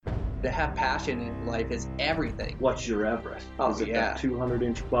To have passion in life is everything. What's your Everest? Oh, Is it yeah. that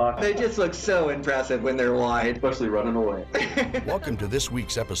 200-inch box? They just look so impressive when they're wide. Especially running away. Welcome to this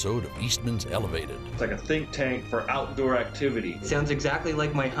week's episode of Eastman's Elevated. It's like a think tank for outdoor activity. Sounds exactly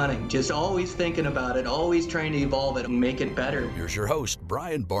like my hunting. Just always thinking about it, always trying to evolve it and make it better. Here's your host,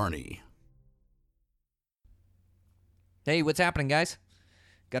 Brian Barney. Hey, what's happening, guys?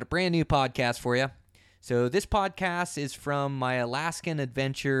 Got a brand new podcast for you. So this podcast is from my Alaskan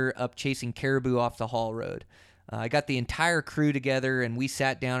adventure up chasing caribou off the haul road. I got the entire crew together, and we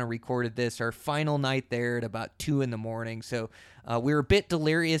sat down and recorded this, our final night there at about 2 in the morning. So we were a bit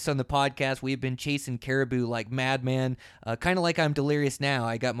delirious on the podcast. We've been chasing caribou like madmen, kind of like I'm delirious now.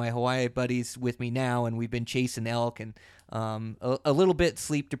 I got my Hawaii buddies with me now, and we've been chasing elk, and a little bit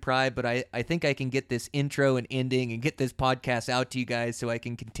sleep deprived, but I think I can get this intro and ending and get this podcast out to you guys so I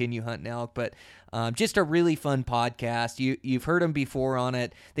can continue hunting elk. But just a really fun podcast. You've heard them before on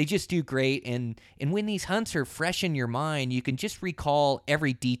it. They just do great, and when these hunts are fresh in your mind, you can just recall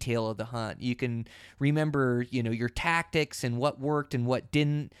every detail of the hunt. You can remember, your tactics and what worked and what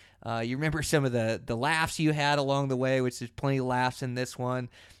didn't. You remember some of the laughs you had along the way, which there's plenty of laughs in this one.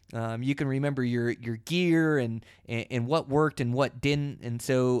 You can remember your gear and what worked and what didn't. And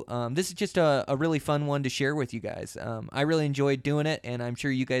so this is just a really fun one to share with you guys. I really enjoyed doing it, and I'm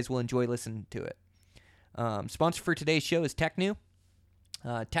sure you guys will enjoy listening to it. Sponsor for today's show is TechNew.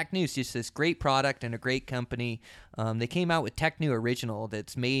 TechNew is just this great product and a great company. They came out with TechNew Original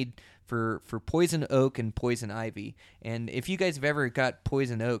that's made for poison oak and poison ivy. And if you guys have ever got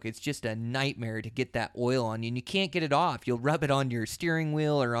poison oak, it's just a nightmare to get that oil on you, and you can't get it off. You'll rub it on your steering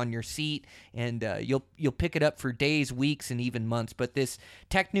wheel or on your seat, and you'll pick it up for days, weeks, and even months. But this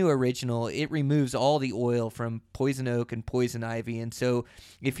TechNew Original, it removes all the oil from poison oak and poison ivy. And so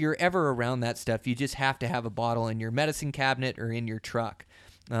if you're ever around that stuff, you just have to have a bottle in your medicine cabinet or in your truck.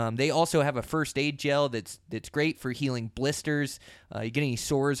 They also have a first aid gel that's great for healing blisters. You get any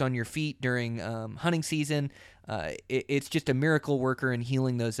sores on your feet during hunting season, it's just a miracle worker in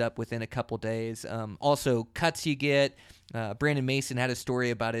healing those up within a couple days. Also, cuts you get. Brandon Mason had a story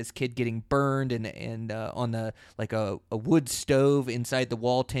about his kid getting burned and on a wood stove inside the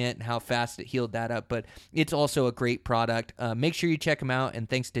wall tent and how fast it healed that up. But it's also a great product. Make sure you check them out, and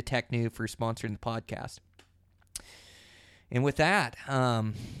thanks to TechNew for sponsoring the podcast. And with that,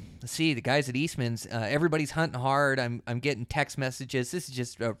 let's see, the guys at Eastman's, everybody's hunting hard. I'm getting text messages. This is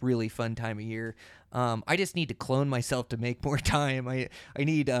just a really fun time of year. I just need to clone myself to make more time. I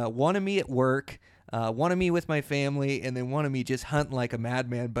need one of me at work, one of me with my family, and then one of me just hunting like a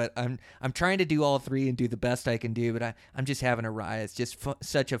madman. But I'm trying to do all three and do the best I can do. But I'm just having a riot. It's just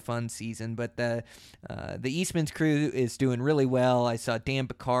such a fun season. But the Eastman's crew is doing really well. I saw Dan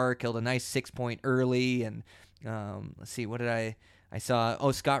Baccar killed a nice 6-point early, and let's see, what did I saw?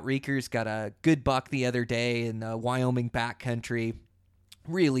 Oh, Scott Reekers got a good buck the other day in the Wyoming backcountry.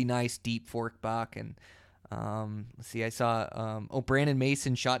 Really nice deep fork buck. And let's see, I saw Brandon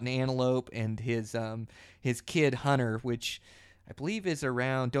Mason shot an antelope, and his kid Hunter, which I believe is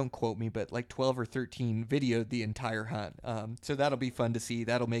around, don't quote me, but like 12 or 13 videoed the entire hunt. So that'll be fun to see.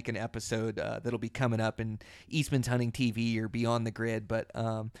 That'll make an episode that'll be coming up in Eastman's Hunting TV or Beyond the Grid. But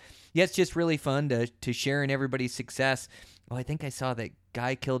yeah, it's just really fun to share in everybody's success. Oh, I think I saw that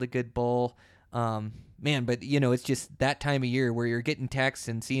guy killed a good bull. Man, but it's just that time of year where you're getting texts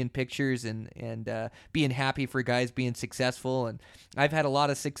and seeing pictures and being happy for guys being successful. And I've had a lot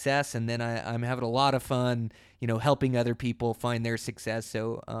of success, and then I'm having a lot of fun, helping other people find their success.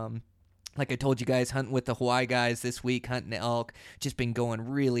 So, like I told you guys, hunting with the Hawaii guys this week, hunting elk, just been going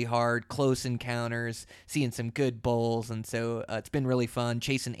really hard, close encounters, seeing some good bulls, and so it's been really fun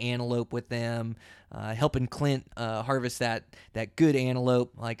chasing antelope with them, helping Clint harvest that good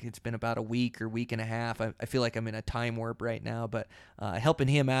antelope. Like it's been about a week or week and a half. I feel like I'm in a time warp right now, but helping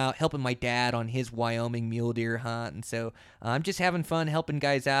him out, helping my dad on his Wyoming mule deer hunt, and so I'm just having fun helping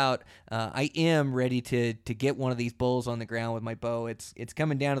guys out. I am ready to get one of these bulls on the ground with my bow. It's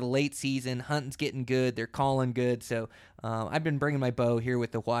coming down to the late season. Hunting's getting good. They're calling good. So I've been bringing my bow here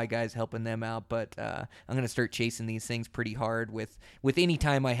with the Hawaii guys, helping them out. But I'm going to start chasing these things pretty hard with any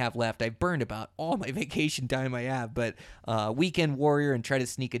time I have left. I've burned about all my vacation time I have. But weekend warrior and try to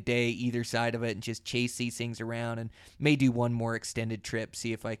sneak a day either side of it and just chase these things around, and may do one more extended trip,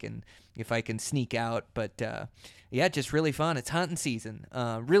 see if I can sneak out. But yeah, just really fun. It's hunting season.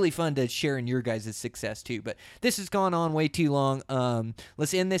 Really fun to share in your guys' success too. But this has gone on way too long.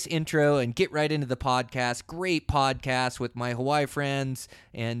 Let's end this intro and get right into the podcast. Great podcast with my Hawaii friends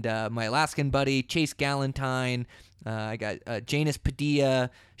and my Alaskan buddy, Chase Galentine. I got Janus Padilla,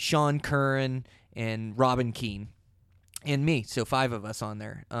 Sean Curran, and Robin Keene. and me. So 5 of us on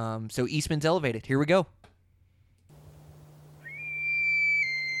there. So Eastman's Elevated. Here we go.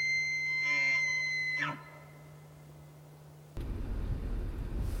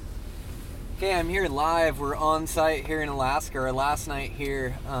 Okay, I'm here live. We're on site here in Alaska, our last night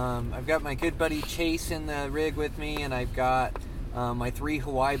here. I've got my good buddy Chase in the rig with me, and I've got my 3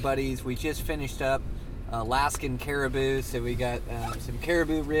 Hawaii buddies. We just finished up Alaskan caribou, so we got some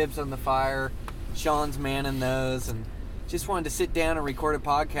caribou ribs on the fire. Sean's manning those, and just wanted to sit down and record a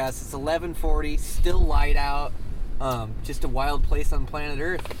podcast. It's 11:40, still light out. Just a wild place on planet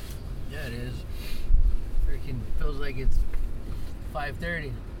Earth. Yeah, it is. Freaking feels like it's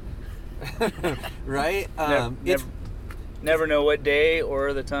 5:30. Right? Never know what day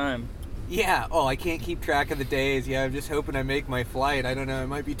or the time. Yeah. Oh, I can't keep track of the days. Yeah, I'm just hoping I make my flight. I don't know. I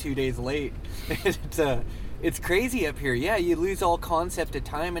might be 2 days late. It's crazy up here. Yeah, you lose all concept of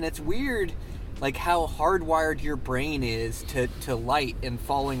time, and it's weird, like how hardwired your brain is to light and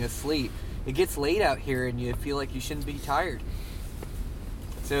falling asleep. It gets late out here, and you feel like you shouldn't be tired.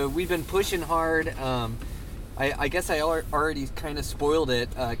 So we've been pushing hard. I guess I already kind of spoiled it.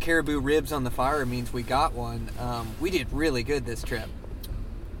 Caribou ribs on the fire means we got one. We did really good this trip.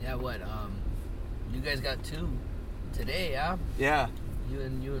 Yeah, what? You guys got 2 today, yeah? Yeah. You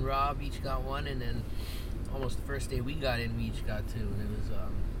and Rob each got 1, and then almost the first day we got in, we each got 2, and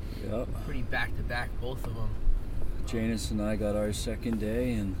it was pretty back to back, both of them. Janice and I got our second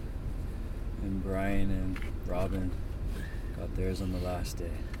day, and Brian and Robin got theirs on the last day.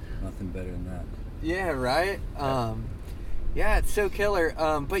 Nothing better than that. Yeah, right? Yeah, it's so killer.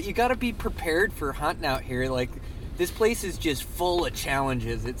 But you got to be prepared for hunting out here. Like, this place is just full of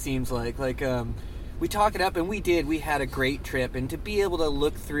challenges, it seems like. Like, we talk it up, and we did. We had a great trip. And to be able to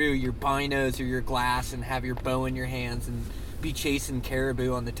look through your binos or your glass and have your bow in your hands and be chasing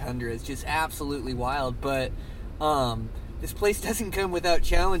caribou on the tundra is just absolutely wild. But this place doesn't come without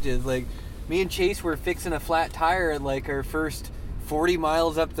challenges. Like, me and Chase were fixing a flat tire at, like, our first 40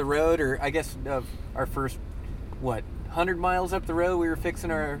 miles up the road, or I guess our first, 100 miles up the road, we were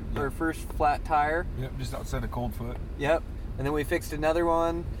fixing our first flat tire. Yep, just outside of Coldfoot. Yep, and then we fixed another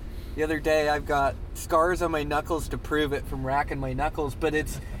one the other day. I've got scars on my knuckles to prove it from racking my knuckles, but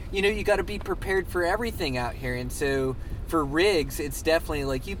it's, you got to be prepared for everything out here. And so for rigs, it's definitely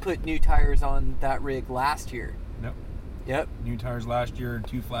like you put new tires on that rig last year. Yep. New tires last year and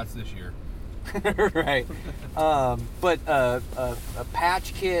 2 flats this year. Right. But a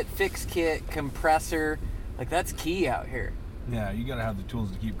patch kit, fix kit, compressor, like that's key out here. Yeah, you gotta have the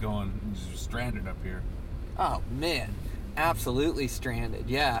tools to keep going. You're just stranded up here. Oh man, absolutely stranded.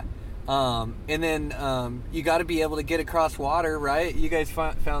 Yeah. And then you got to be able to get across water, right? You guys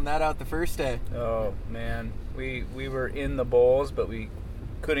found that out the first day. Oh man, we were in the bowls, but we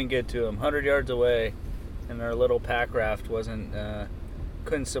couldn't get to them. 100 yards away, and our little pack raft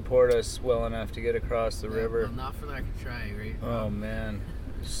couldn't support us well enough to get across the river. Well, not for lack of trying, right? Oh man.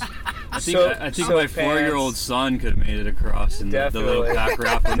 I think my 4-year-old son could have made it across in the little pack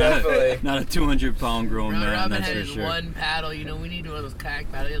raft. Not a 200-pound grown man, Robin that's had for his sure. one paddle. We need one of those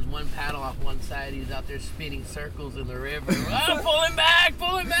kayak paddles. He has one paddle off one side. He was out there spinning circles in the river. Pull him back!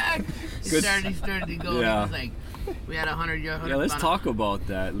 He started to go. Yeah. He was like, we had 100 yards. Yeah, let's talk about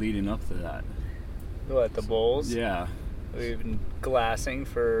that leading up to that. What, the bowls? Yeah. We've been glassing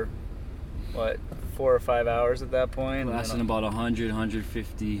for, 4 or 5 hours at that point? Glassing about 100,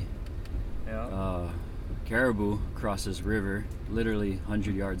 150 caribou across this river, literally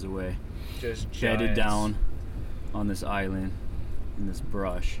 100 yards away. Just bedded down on this island in this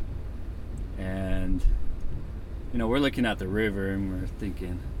brush. And, we're looking at the river and we're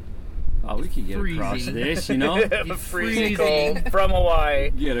thinking, oh, we could get across this, Freezing cold from Hawaii.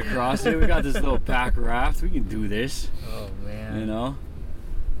 Get across it. We got this little pack raft. We can do this. Oh, man.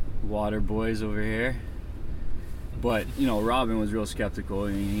 Water boys over here. But, Robin was real skeptical.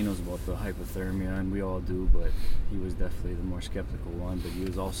 He knows about the hypothermia, and we all do, but he was definitely the more skeptical one, but he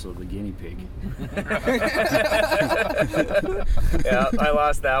was also the guinea pig. Yeah, I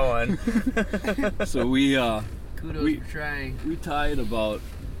lost that one. So we, kudos for trying. We tied about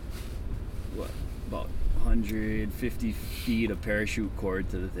 150 feet of parachute cord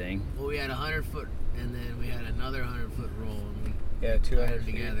to the thing. Well, we had 100 foot, and then we had another 100 foot roll, and we 200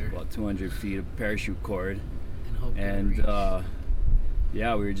 together. About 200 feet of parachute cord. And we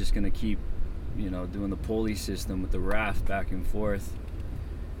were just gonna keep, doing the pulley system with the raft back and forth.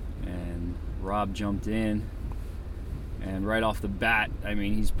 And Rob jumped in, and right off the bat,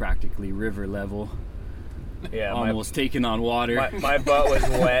 he's practically river level. Yeah, almost taking on water. My butt was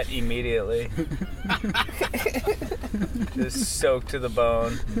wet immediately. Just soaked to the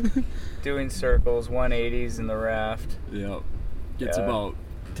bone. Doing circles, 180s in the raft. Yep. Gets about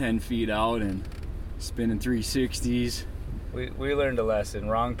 10 feet out and spinning 360s. We learned a lesson.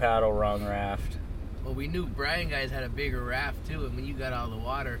 Wrong paddle, wrong raft. Well, we knew Brian guys had a bigger raft too, and when you got all the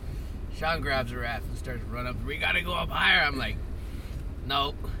water, Sean grabs a raft and starts to run up. We gotta go up higher. I'm like,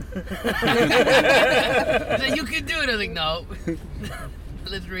 nope. He's like, you can do it. I'm like, nope.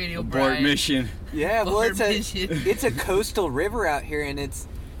 Let's radio Abort Brian. mission. Yeah, well, Abort mission. it's a coastal river out here, and it's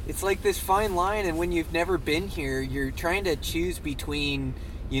like this fine line. And when you've never been here, you're trying to choose between,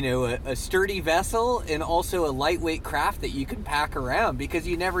 you know, a sturdy vessel and also a lightweight craft that you can pack around, because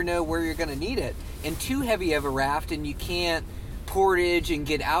you never know where you're going to need it. And too heavy of a raft, and you can't portage and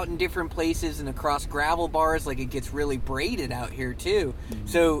get out in different places and across gravel bars. Like, it gets really braided out here too.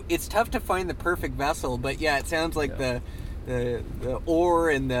 So it's tough to find the perfect vessel. But yeah, it sounds like the oar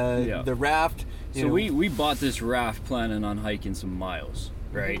and the raft. So we bought this raft planning on hiking some miles,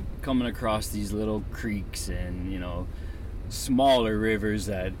 right? Coming across these little creeks and, you know, smaller rivers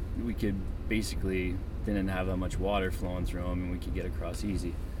that we could basically didn't have that much water flowing through them, and we could get across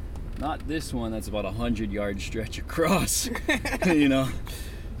easy. Not this one that's about 100-yard stretch across, you know.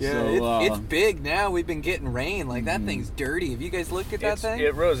 Yeah, so, it's big now. We've been getting rain. Like, that thing's dirty. Have you guys looked at that thing?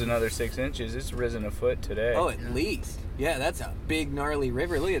 It rose another 6 inches. It's risen a foot today. Oh, at least. Yeah, that's a big, gnarly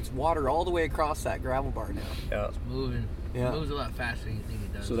river. Look, it's water all the way across that gravel bar now. Yeah. It's moving. Yeah. It moves a lot faster than you think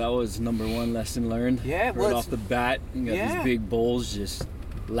it does. So that was number one lesson learned. Yeah, right off the bat, you got these big bulls just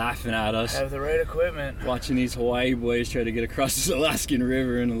laughing at us. Have the right equipment. Watching these Hawaii boys try to get across this Alaskan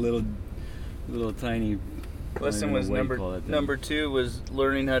river in a little tiny. Lesson was number 2 was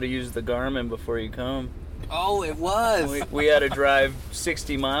learning how to use the Garmin before you come. Oh, it was. We had to drive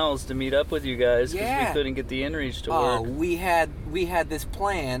 60 miles to meet up with you guys because we couldn't get the inReach to work. Oh, we had this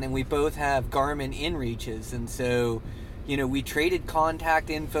plan, and we both have Garmin inReaches, and so, you know, we traded contact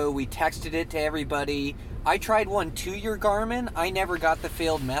info. We texted it to everybody. I tried one to your Garmin. I never got the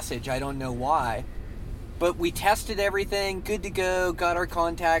failed message. I don't know why. But we tested everything, good to go, got our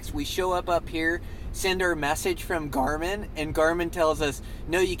contacts. We show up here, send our message from Garmin, and Garmin tells us,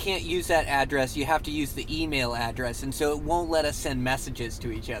 no, you can't use that address. You have to use the email address. And so it won't let us send messages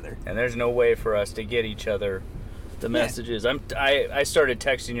to each other. And there's no way for us to get each other the messages. I started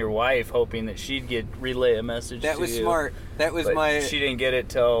texting your wife hoping that she'd relay a message to you. That was smart. That was She didn't get it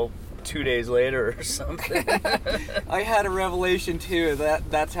till 2 days later or something. I had a revelation too.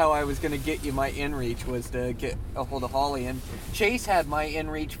 That's how I was going to get you my inReach, was to get a hold of Holly. And Chase had my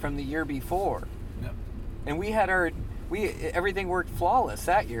inReach from the year before. Yep. And we had everything worked flawless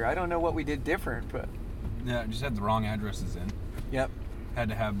that year. I don't know what we did different, but Yeah, just had the wrong addresses in. Yep. Had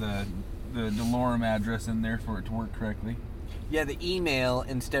to have the DeLorme address in there for it to work correctly. Yeah, the email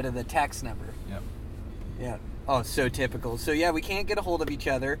instead of the text number. Yep. Yeah. Oh, so typical. So yeah, we can't get a hold of each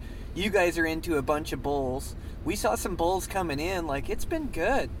other. You guys are into a bunch of bulls. We saw some bulls coming in. Like, it's been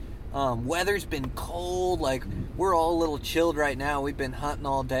good. Weather's been cold. Like, we're all a little chilled right now. We've been hunting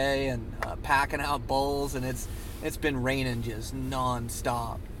all day and packing out bulls, and it's been raining just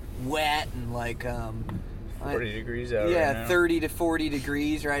non-stop. Wet and like 40 degrees out yeah, right now. 30 to 40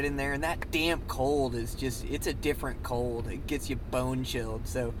 degrees right in there. And that damp cold is just, it's a different cold. It gets you bone chilled.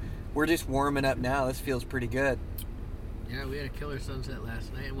 So we're just warming up now. This feels pretty good. Yeah, we had a killer sunset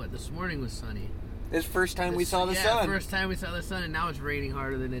last night. And this morning was sunny. This first time we saw the sun. First time we saw the sun, and now it's raining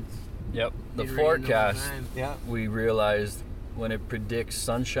harder than it's Yep. The been raining the whole forecast, time. Yeah. we realized when it predicts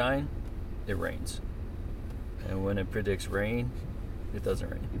sunshine, it rains. And when it predicts rain, it doesn't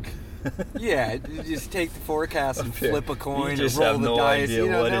rain. Yeah, you just take the forecast and flip a coin You or just roll have the no dice. idea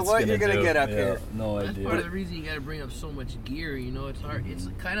You don't what know it's what you're gonna gonna do. get up Yeah, here. no That's idea. part of the reason you got to bring up so much gear. You know, it's hard. It's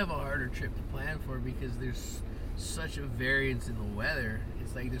kind of a harder trip to plan for because there's such a variance in the weather.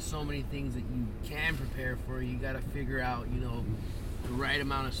 It's like there's so many things that you can prepare for. You got to figure out, you know, the right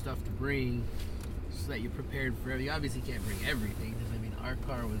amount of stuff to bring so that you're prepared for everything. You obviously can't bring everything because, I mean, our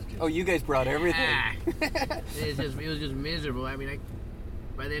car was just... Oh, you guys brought everything. it was just miserable. I mean,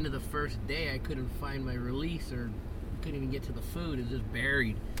 by the end of the first day, I couldn't find my release or couldn't even get to the food. It was just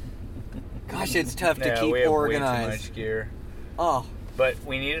buried. Gosh, it's tough to Yeah, keep we have organized. way too much gear. Oh, But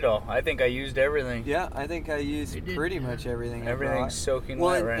we need it all. I think I used everything. yeah, I think I used They did, pretty yeah. much everything. I Everything's brought. soaking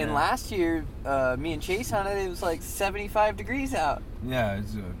Well, wet right and now. last year, me and Chase hunted, it was like 75 degrees out. Yeah,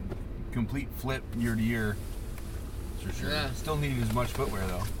 it's a complete flip year to year. For sure. Yeah. Still needed as much footwear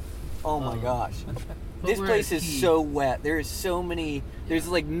though. Oh my gosh. This Footwear place is is key. so wet. There is so many, there's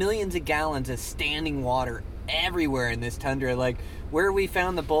like millions of gallons of standing water everywhere in this tundra. Like, where we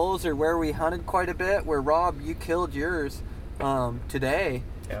found the bulls or where we hunted quite a bit, where Rob, you killed yours today.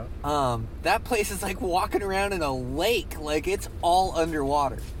 Yeah. That place is like walking around in a lake. Like, it's all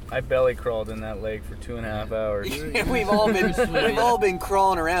underwater. I belly crawled in that lake for 2.5 hours. We've all been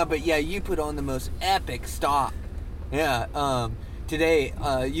crawling around, but yeah, you put on the most epic stop. Yeah. Today,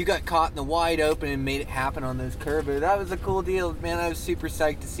 you got caught in the wide open and made it happen on those caribou. That was a cool deal, man. I was super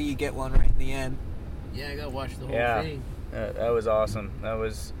psyched to see you get one right in the end. Yeah, I got to watch the whole thing. That was awesome. That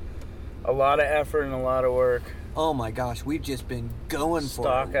was a lot of effort and a lot of work. Oh my gosh, we've just been going for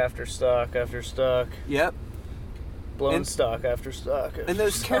stock after stock after stock. Yep. Blown stock after stock. And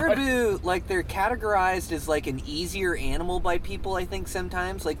those caribou, like, they're categorized as like an easier animal by people, I think,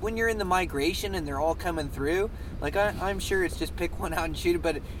 sometimes. Like, when you're in the migration and they're all coming through, like, I'm sure it's just pick one out and shoot it,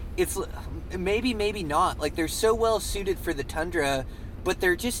 but it's maybe not. Like, they're so well suited for the tundra, but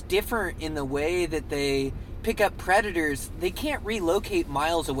they're just different in the way that they pick up predators. They can't relocate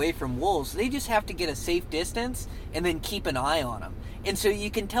miles away from wolves. They just have to get a safe distance and then keep an eye on them. And so you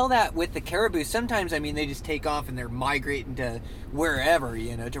can tell that with the caribou. Sometimes, I mean, they just take off and they're migrating to wherever,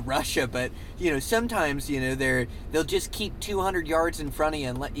 to Russia. But, sometimes, they'll just keep 200 yards in front of you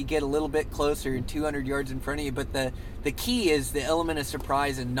and let you get a little bit closer and 200 yards in front of you. But the key is the element of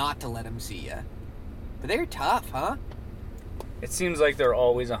surprise and not to let them see you. But they're tough, huh? It seems like they're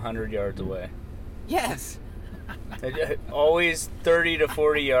always 100 yards away. Yes. Always 30 to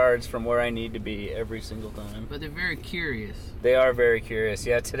 40 yards from where I need to be every single time. But they're very curious. They are very curious.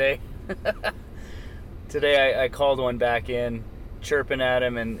 Yeah, today I called one back in, chirping at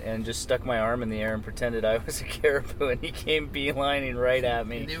him, and just stuck my arm in the air and pretended I was a caribou, and he came beelining right at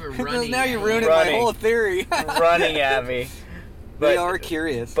me. And they were running. Now you're ruining my whole theory. Running at me. But, they are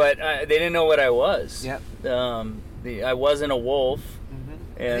curious. But they didn't know what I was. Yep. I wasn't a wolf.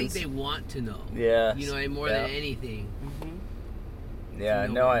 I think they want to know. Yeah. More than anything. Yeah,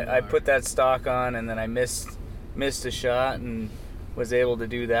 no, I put that stock on, and then I missed a shot and was able to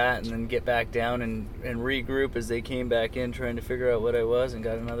do that and then get back down and regroup as they came back in trying to figure out what I was and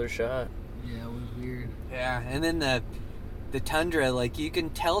got another shot. Yeah, it was weird. Yeah, and then the tundra, like, you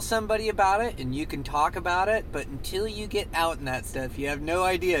can tell somebody about it and you can talk about it, but until you get out in that stuff, you have no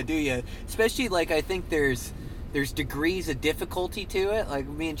idea, do you? Especially, like, I think there's degrees of difficulty to it. Like,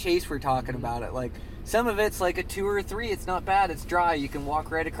 me and Chase were talking about it. Like, some of it's like a 2 or a 3. It's not bad. It's dry. You can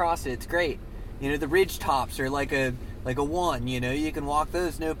walk right across it. It's great. The ridge tops are like a 1. You can walk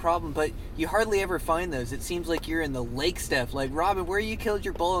those, no problem. But you hardly ever find those. It seems like you're in the lake stuff. Like, Robin, where you killed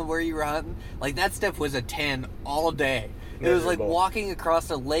your bull and where you were hunting, like, that stuff was a 10 all day. It was like walking across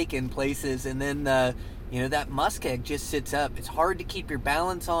a lake in places, and then that muskeg just sits up. It's hard to keep your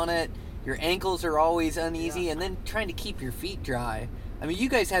balance on it. Your ankles are always uneasy, and then trying to keep your feet dry. I mean, you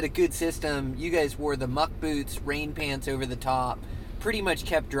guys had a good system. You guys wore the muck boots, rain pants over the top, pretty much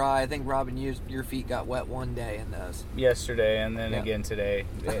kept dry. I think, Robin, your feet got wet one day in those. Yesterday, and then again today.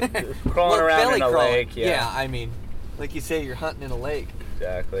 Crawling around in a lake. Yeah, I mean, like you say, you're hunting in a lake.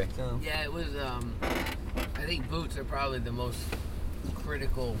 Exactly. So. Yeah, it was, I think boots are probably the most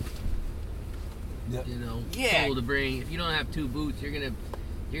critical, tool to bring. If you don't have 2 boots, you're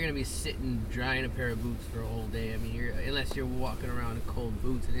gonna be sitting drying a pair of boots for a whole day. I mean, unless you're walking around in cold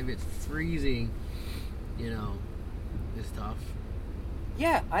boots, and if it's freezing, it's tough.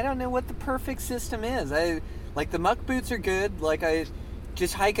 Yeah, I don't know what the perfect system is. The muck boots are good. Like, I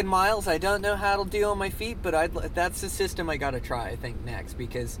just hiking miles. I don't know how it'll do on my feet, but that's the system I got to try, I think, next,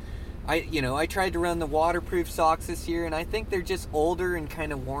 because I tried to run the waterproof socks this year, and I think they're just older and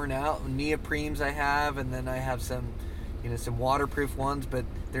kind of worn out. Neoprenes I have, and then I have some waterproof ones, but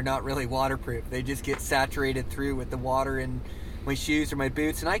they're not really waterproof. They just get saturated through with the water in my shoes or my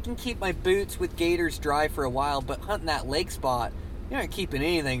boots. And I can keep my boots with gaiters dry for a while, but hunting that lake spot, you're not keeping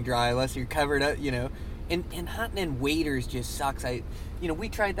anything dry unless you're covered up, And hunting in waders just sucks. We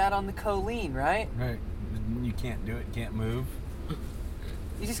tried that on the Colleen, right? Right. You can't do it, can't move.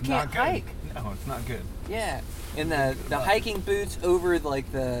 You just can't hike. No, it's not good. Yeah. And the hiking boots over,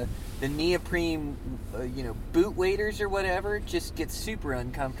 like, the neoprene, boot waders or whatever, just gets super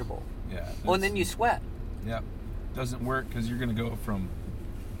uncomfortable. Yeah. Well, and then you sweat. Yep. Doesn't work because you're going to go from...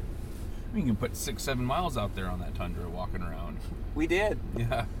 You can put 6-7 miles out there on that tundra walking around. We did.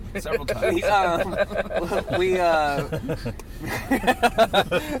 Yeah, several times. We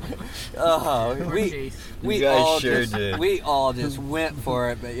all just went for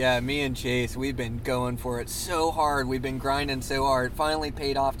it. But yeah, me and Chase, we've been going for it so hard. We've been grinding so hard. Finally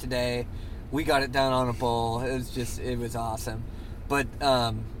paid off today. We got it down on a bull. It was awesome. But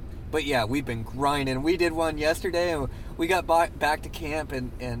yeah, we've been grinding. We did one yesterday, and we got back to camp,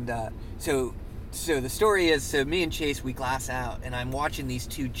 and so So the story is, so me and Chase, we glass out, and I'm watching these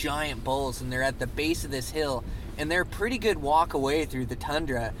two giant bulls, and they're at the base of this hill, and they're a pretty good walk away through the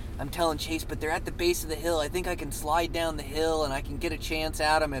tundra. I'm telling Chase, but they're at the base of the hill. I think I can slide down the hill, and I can get a chance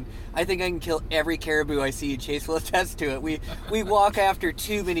at them, and I think I can kill every caribou I see. Chase will attest to it. We walk after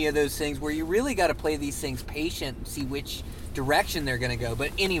too many of those things where you really got to play these things patient and see which direction they're going to go.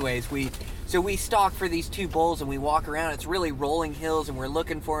 But anyways, we stalk for these two bulls, and we walk around. It's really rolling hills, and we're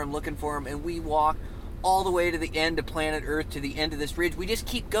looking for them, and we walk all the way to the end of planet Earth, to the end of this ridge. We just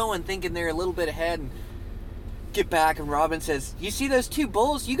keep going, thinking they're a little bit ahead, and get back, and Robin says, "You see those two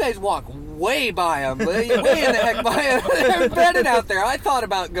bulls? You guys walk way by them, way in the heck by them. They're bedded out there. I thought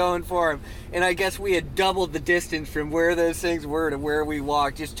about going for them." And I guess we had doubled the distance from where those things were to where we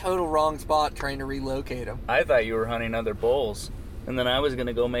walked. Just total wrong spot trying to relocate them. I thought you were hunting other bulls, and then I was going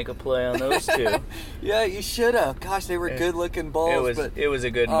to go make a play on those two. Yeah, you should have. Gosh, they were good-looking bulls. It was a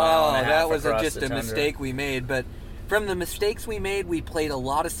good mile and a half that was across just the a tundra. mistake we made. But from the mistakes we made, we played a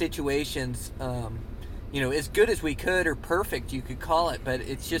lot of situations, as good as we could, or perfect, you could call it. But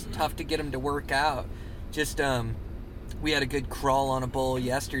it's just tough to get them to work out. Just, we had a good crawl on a bull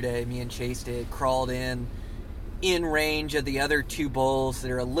yesterday. Me and Chase did. Crawled in range of the other two bulls that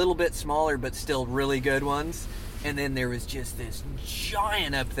are a little bit smaller, but still really good ones. And then there was just this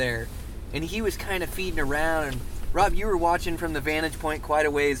giant up there, and he was kind of feeding around. And Rob, you were watching from the vantage point quite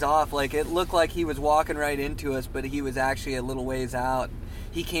a ways off. Like, it looked like he was walking right into us, but he was actually a little ways out.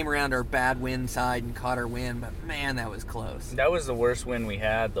 He came around our bad wind side and caught our wind, but man, that was close. That was the worst wind we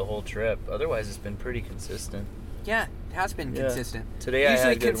had the whole trip. Otherwise, it's been pretty consistent. Yeah, it has been consistent. Today I usually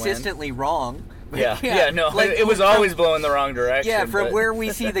had a good consistently wrong. Yeah, it was always blowing the wrong direction. Yeah, from where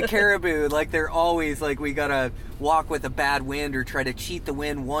we see the caribou, like, they're always like, we gotta walk with a bad wind or try to cheat the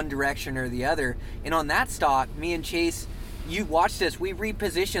wind one direction or the other. And on that stock, me and Chase, you watched us, we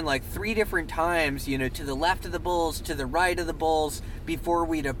repositioned like 3 different times, to the left of the bulls, to the right of the bulls, before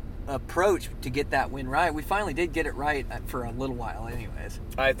we'd approach to get that wind right. We finally did get it right for a little while anyways.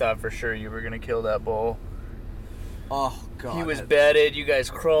 I thought for sure you were going to kill that bull. Oh, God. He was bedded, you guys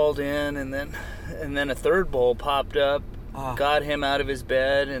crawled in, and then a third bull popped up, got him out of his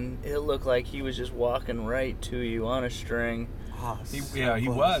bed, and it looked like he was just walking right to you on a string. He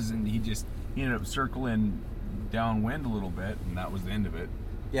was, and he ended up circling downwind a little bit, and that was the end of it.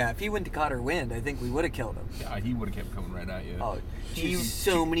 Yeah, if he wouldn't have caught our wind, I think we would have killed him. Yeah, he would have kept coming right at you. Oh,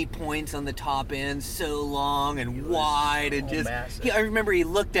 so many points on the top end, so long and wide, and just. I remember he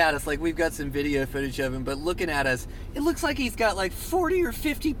looked at us, like, we've got some video footage of him, but looking at us, it looks like he's got like 40 or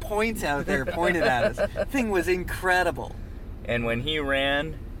 50 points out there pointed at us. Thing was incredible. And when he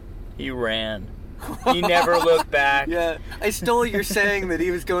ran, he ran. He never looked back. Yeah, I stole your saying that he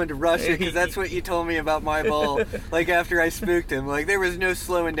was going to Russia, because that's what you told me about my bull. Like, after I spooked him, like, there was no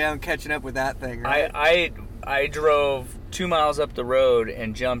slowing down, catching up with that thing. Right? I drove 2 miles up the road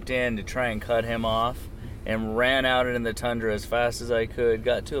and jumped in to try and cut him off, and ran out in the tundra as fast as I could.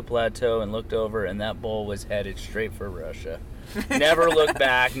 Got to a plateau and looked over, and that bull was headed straight for Russia. Never looked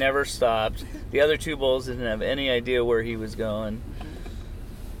back, never stopped. The other 2 bulls didn't have any idea where he was going.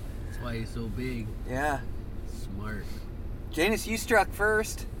 Why he's so big. Yeah. Smart. Janus, you struck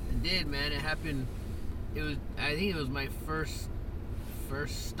first. It did, man. It happened. I think it was my first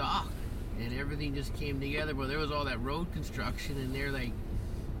stalk, and everything just came together. But there was all that road construction, and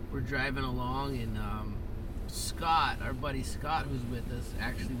we're driving along, and Scott, our buddy Scott, who's with us,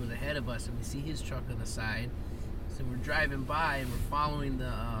 actually was ahead of us, and we see his truck on the side. So we're driving by, and we're following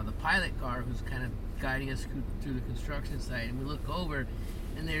the pilot car, who's kind of guiding us through the construction site, and we look over.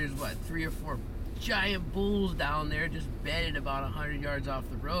 And there's 3 or 4 giant bulls down there, just bedded about 100 yards off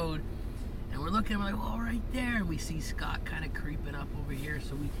the road. And we're looking, we're like, oh, right there. And we see Scott kind of creeping up over here.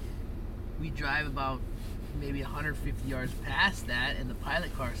 So we drive about maybe 150 yards past that, and the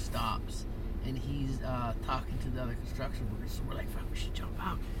pilot car stops. And he's talking to the other construction workers. So we're like, fuck, we should jump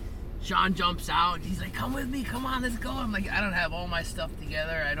out. Sean jumps out, and he's like, come with me, come on, let's go. I'm like, I don't have all my stuff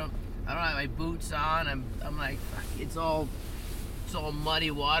together. I don't have my boots on. I'm like, fuck, it's all muddy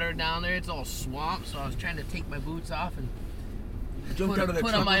water down there. It's all swamp. So I was trying to take my boots off and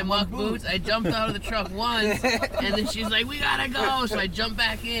put on my muck boots. I jumped out of the truck once, and then she's like, we gotta go. So I jumped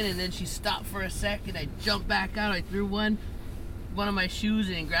back in, and then she stopped for a second. I jumped back out. I threw one of my shoes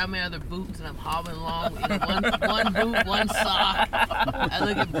in and grabbed my other boots, and I'm hobbling along in one boot, one sock. I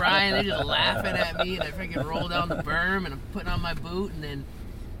look at Brian, they're just laughing at me, and I freaking roll down the berm, and I'm putting on my boot, and then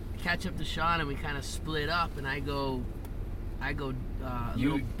catch up to Sean, and we kind of split up, and I go a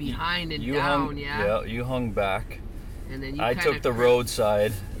little behind and down, Yeah, you hung back. And then I took the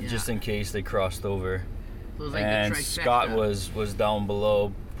roadside just in case they crossed over. So it was like and the Scott was down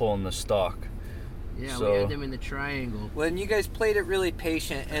below pulling the stock. Yeah, So- we had them in the triangle. Well, and you guys played it really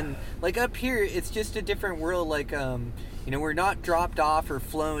patient, and like up here, it's just a different world. Like, we're not dropped off or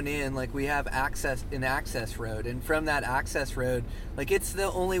flown in. Like, we have an access road, and from that access road, like, it's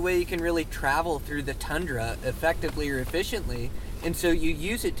the only way you can really travel through the tundra effectively or efficiently. And so you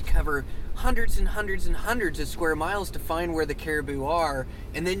use it to cover hundreds and hundreds and hundreds of square miles to find where the caribou are,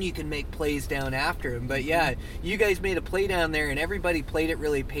 and then you can make plays down after them. But yeah, you guys made a play down there, and everybody played it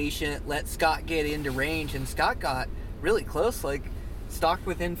really patient, let Scott get into range, and Scott got really close, like stalked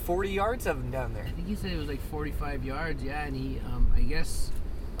within 40 yards of him down there. I think he said it was like 45 yards, yeah, and he, I guess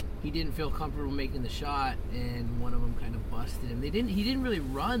he didn't feel comfortable making the shot, and one of them kind of busted him. He didn't really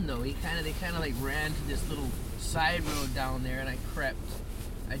run though. They kind of like ran to this little side road down there, and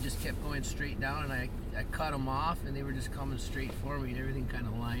I just kept going straight down, and I cut them off, and they were just coming straight for me, and everything kind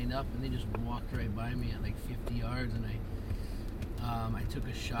of lined up, and they just walked right by me at like 50 yards, and I took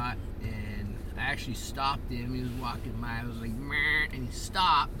a shot, and I actually stopped him. He was walking by. I was like, meh, and he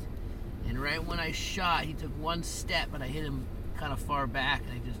stopped, and right when I shot, he took one step, and I hit him kind of far back,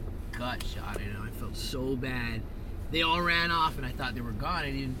 and I just gut shot it, and I felt so bad. They all ran off, and I thought they were gone.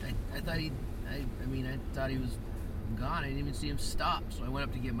 I thought he was gone. I didn't even see him stop. So I went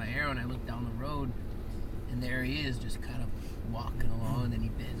up to get my arrow, and I looked down the road, and there he is, just kind of walking along, and then he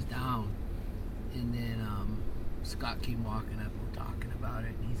bends down. And then Scott came walking up, we're talking about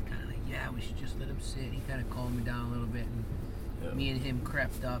it, and he's kind of like, yeah, we should just let him sit. He kind of calmed me down a little bit, and me and him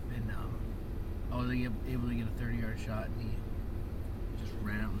crept up, and I was able to get a 30-yard shot, and he just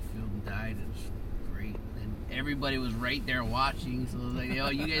ran out in the field and died. It was great. And everybody was right there watching, so it was like,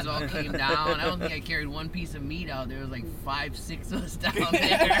 you guys all came down. I don't think I carried one piece of meat out there. There was like 5-6 of us down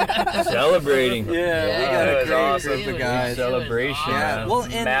there. Celebrating. Yeah, we got a was great awesome. group of guys. Celebration. awesome. Yeah, Man. well,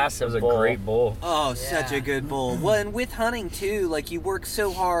 and Massive. It was a great bull. oh, such a good bull. Well, and with hunting too, like you work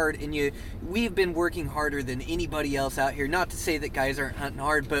so hard, and we've been working harder than anybody else out here. Not to say that guys aren't hunting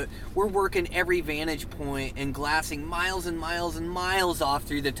hard, but we're working every vantage point and glassing miles and miles and miles off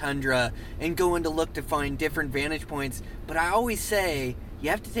through the tundra and going to look to find different vantage points. But I always say, you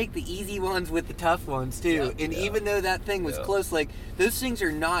have to take the easy ones with the tough ones too. Even though that thing was close, like those things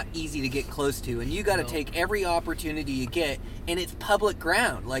are not easy to get close to, and you got to take every opportunity you get, and it's public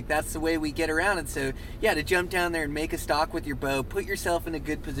ground. Like that's the way we get around it. So yeah, to jump down there and make a stalk with your bow, put yourself in a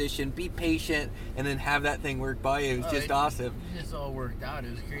good position, be patient, and then have that thing work by you. It was just awesome. It just all worked out.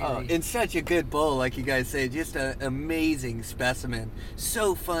 It was crazy. Oh, and such a good bull, like you guys say, just an amazing specimen.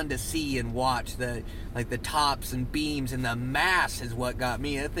 So fun to see and watch the tops and beams, and the mass is what got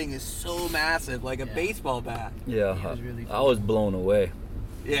me. That thing is so massive, like a baseball bat. Yeah, It was really I was blown away.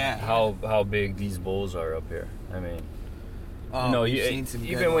 Yeah. How big these bulls are up here. I mean, We've seen some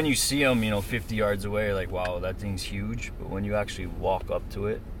even good when you ones. see them, 50 yards away, you're like, wow, that thing's huge. But when you actually walk up to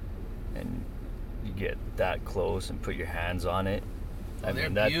it and you get that close and put your hands on it, I they're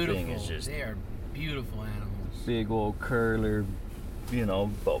mean, that beautiful. thing is just They are beautiful animals. big old curler,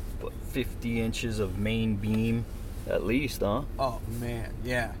 about 50 inches of main beam at least, huh? Oh man,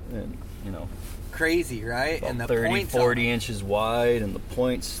 yeah. And, Crazy, right? about And the 30, points 40 on it. inches wide, and the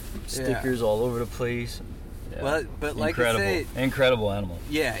points, stickers all over the place. Yeah. Well, but like incredible, I say, incredible animal.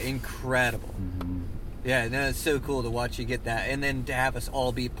 yeah, incredible. Mm-hmm. Yeah, no, it's so cool to watch you get that, and then to have us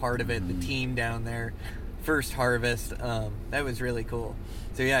all be part of it, the team down there, first harvest. That was really cool.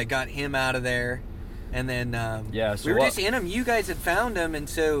 So yeah, I got him out of there, and then So we were just in him. You guys had found him, and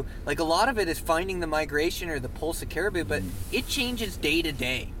so like a lot of it is finding the migration or the pulse of caribou, but it changes day to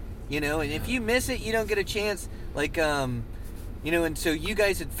day, And if you miss it, you don't get a chance. Like and so you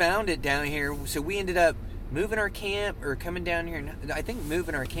guys had found it down here, so we ended up moving our camp or coming down here. And I think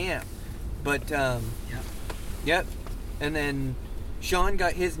moving our camp, but Yep. And then Sean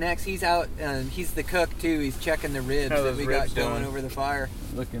got his next. He's out, and he's the cook too. He's checking the ribs How that those we ribs got going doing? over the fire.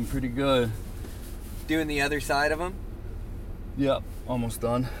 Looking pretty good. Doing the other side of them. Yep, almost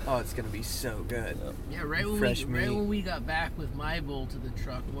done. Oh, it's gonna be so good. Yeah, right Fresh when we got back with my bull to the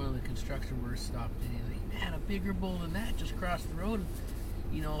truck, one of the construction workers stopped in. He's like, "Man, a bigger bull than that just crossed the road,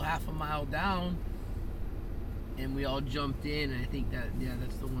 half a mile down." And we all jumped in. And I think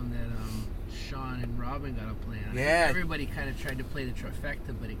that's the one that Sean and Robin got a play on. Yeah. Everybody kind of tried to play the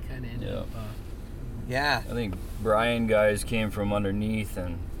trifecta, but it kind of ended up. Yeah. I think Brian guys came from underneath,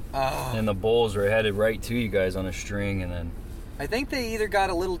 and Oh. the bulls were headed right to you guys on a string, and then I think they either got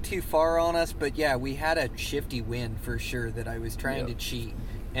a little too far on us, but yeah, we had a shifty wind for sure that I was trying to cheat,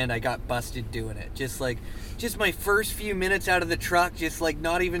 and I got busted doing it. Just my first few minutes out of the truck,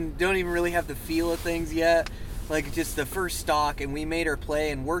 don't even really have the feel of things yet. Like just the first stalk, and we made our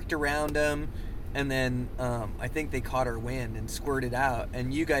play and worked around them, and then I think they caught our wind and squirted out,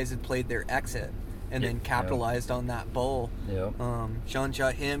 and you guys had played their exit. and then capitalized on that bull. Yep. Sean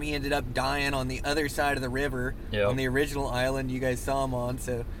shot him. He ended up dying on the other side of the river on the original island you guys saw him on.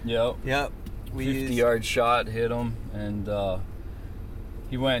 So Yep. We 50-yard shot hit him, and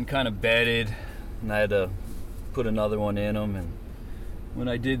he went and kind of bedded, and I had to put another one in him. And when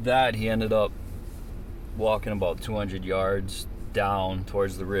I did that, he ended up walking about 200 yards down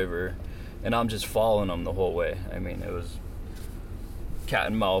towards the river, and I'm just following him the whole way. I mean, it was cat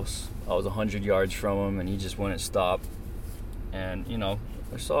and mouse. I was 100 yards from him, and he just wouldn't stop. And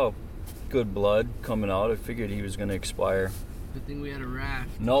I saw good blood coming out. I figured he was going to expire. Good thing we had a raft.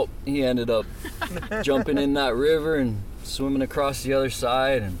 Nope, he ended up jumping in that river and swimming across the other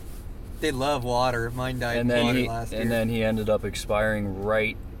side, and they love water. Mine died in water last year. And then he ended up expiring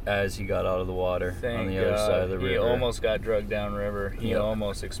right as he got out of the water on the other side of the river. He almost got drugged down river. He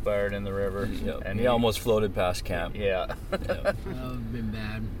almost expired in the river. Yep. And he almost floated past camp. Yeah. That would have been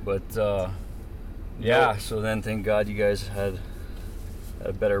bad. But so then thank God you guys had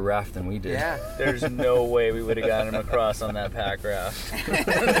a better raft than we did. Yeah. There's no way we would have gotten him across on that pack raft.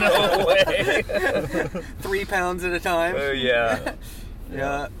 No way. 3 pounds at a time. Yeah.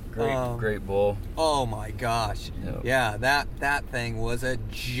 Yeah. Great bull. Oh my gosh. Yep. Yeah, that thing was a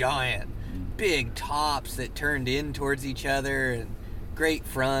giant. Big tops that turned in towards each other, and great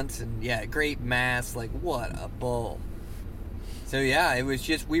fronts, and great mass. Like, what a bull. So yeah, it was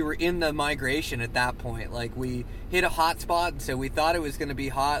just, we were in the migration at that point. Like, we hit a hot spot, so we thought it was going to be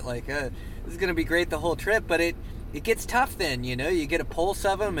hot. Like, this is going to be great the whole trip, but it gets tough then, you get a pulse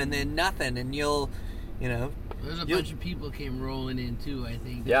of them and then nothing, and you'll, There's a bunch of people came rolling in too, I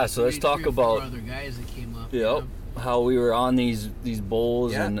think. Yeah, so let's talk about other guys that came up. Yep. How we were on these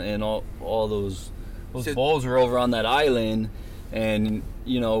bowls and all those bowls were over on that island, and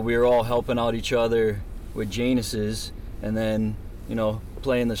we were all helping out each other with Janus's, and then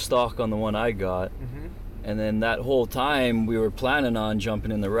playing the stock on the one I got. Mm-hmm. And then that whole time we were planning on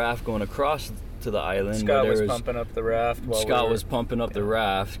jumping in the raft going across to the island. Scott was pumping up the raft. Was pumping up the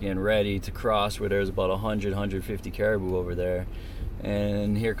raft, getting ready to cross where there's about 100, 150 caribou over there.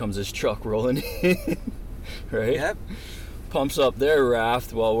 And here comes this truck rolling in, right? Yep. Pumps up their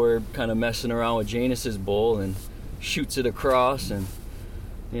raft while we're kind of messing around with Janus's bull and shoots it across. And,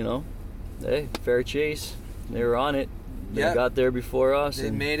 hey, fair chase. They were on it. They got there before us.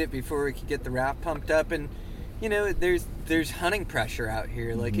 They made it before we could get the raft pumped up. And there's hunting pressure out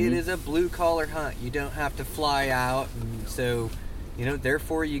here. Like, it is a blue collar hunt. You don't have to fly out, and so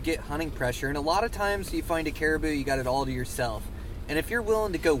therefore you get hunting pressure. And a lot of times you find a caribou, you got it all to yourself. And if you're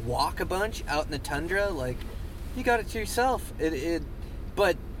willing to go walk a bunch out in the tundra, like, you got it to yourself.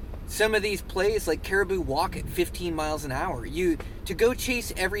 But some of these plays, like caribou, walk at 15 miles an hour. To go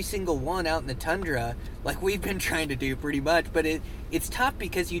chase every single one out in the tundra, like we've been trying to do pretty much, but it's tough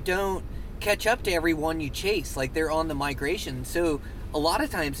because you don't catch up to every one you chase. Like, they're on the migration. So a lot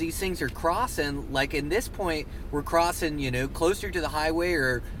of times these things are crossing, like in this point, we're crossing, closer to the highway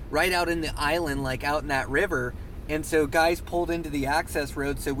or right out in the island, like out in that river. And so guys pulled into the access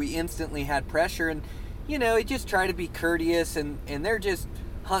road, so we instantly had pressure. And, you just try to be courteous, and they're just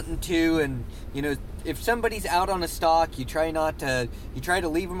hunting too. And, if somebody's out on a stalk, you try to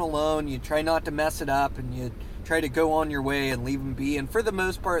leave them alone. You try not to mess it up, and you try to go on your way and leave them be. And for the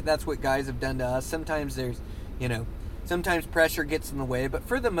most part, that's what guys have done to us. Sometimes sometimes pressure gets in the way, but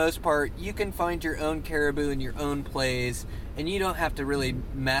for the most part, you can find your own caribou in your own plays, and you don't have to really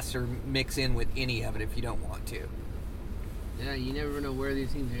mess or mix in with any of it if you don't want to. Yeah, you never know where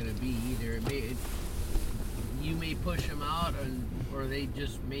these things are going to be either. You may push them out, or they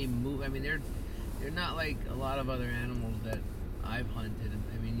just may move. I mean, they're not like a lot of other animals that I've hunted.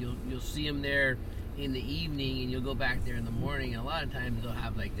 I mean, you'll see them there in the evening, and you'll go back there in the morning, and a lot of times they'll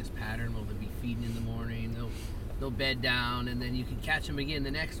have like this pattern where they'll be feeding in the morning, they'll bed down, and then you can catch them again the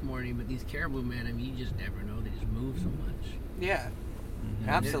next morning. But these caribou, man, I mean, you just never know. They just move so much. Yeah,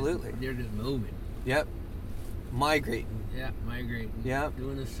 absolutely. They're just moving. Yep. Migrating. Yeah, migrating. Yep.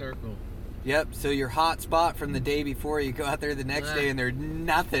 Doing a circle. Yep, so your hot spot from the day before, you go out there the next day and there's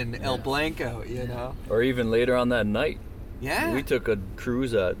nothing, El Blanco, you know? Or even later on that night. Yeah. We took a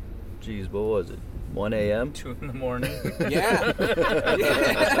cruise at, what was it, 1 a.m.? 2 in the morning. Yeah.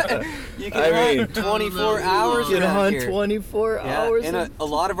 You can hunt 24 hours You can around hunt here. 24 hours. And a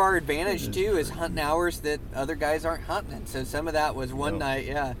lot of our advantage, too, is hunting hours that other guys aren't hunting. So some of that was one night,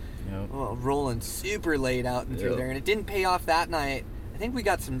 well, rolling super late out and through there. And it didn't pay off that night. I think we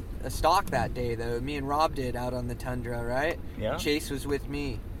got a stock that day, though. Me and Rob did out on the tundra, right? Yeah. Chase was with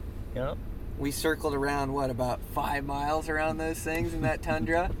me. Yep. We circled around, about 5 miles around those things in that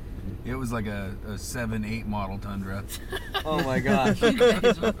tundra? It was like a 7-8 model Tundra. Oh my gosh. You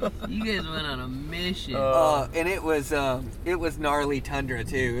guys went on a mission. And it was gnarly Tundra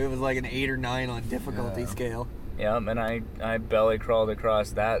too. It was like an 8 or 9 on difficulty scale. Yeah, and I belly crawled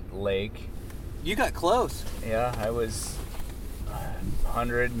across that lake. You got close. Yeah, I was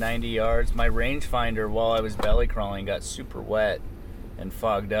 190 yards. My rangefinder while I was belly crawling got super wet and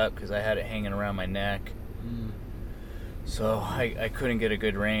fogged up because I had it hanging around my neck. So I couldn't get a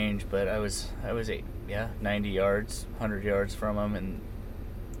good range, but I was 90 yards, 100 yards from them, and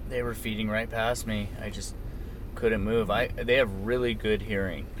they were feeding right past me. I just couldn't move. They have really good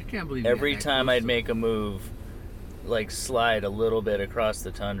hearing. I can't believe every time I'd make a move, like slide a little bit across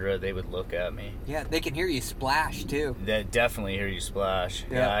the tundra, they would look at me. Yeah, they can hear you splash too. They definitely hear you splash.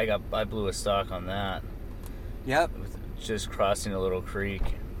 Yeah, I blew a stock on that. Yep. Just crossing a little creek.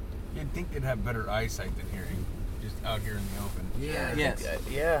 You'd think they'd have better eyesight than hearing, just out here in the open. Yeah. Yes.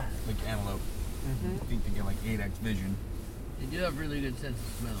 Yeah. Like antelope. Mm-hmm. I think they get like 8x vision. They do have really good sense of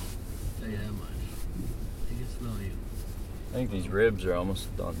smell. I'll tell you that much. They can smell you. I think these ribs are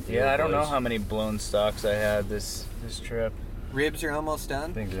almost done. Yeah, I don't know how many blown stocks I had this trip. Ribs are almost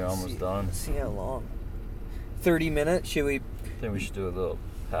done? I think they're almost done. Let's see how long. 30 minutes? Should we I think we should do a little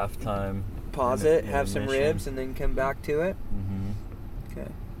halftime. pause it, have some ribs, and then come back to it? Mm-hmm.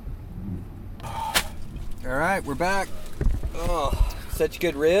 Okay. All right, we're back. Oh, such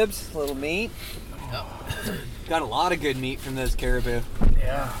good ribs, a little meat. Got a lot of good meat from those caribou.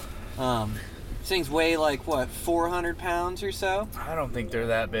 Yeah. These things weigh like, what, 400 pounds or so? I don't think they're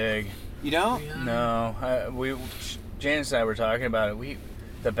that big. You don't? No. Janice and I were talking about it.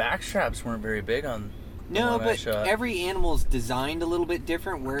 The back straps weren't very big on the No, one I but shot. every animal's designed a little bit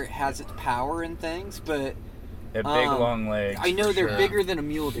different where it has its power and things, but... They have big, long legs. I know for they're sure. bigger than a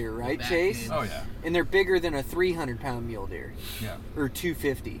mule deer, right, Back Chase? end. Oh, yeah. And they're bigger than a 300-pound mule deer. Yeah. Or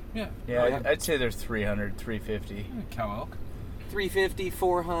 250. Yeah. Yeah, I'd say they're 300, 350. Cow elk. 350,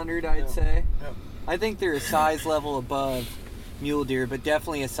 400, I'd say. Yep. I think they're a size level above mule deer, but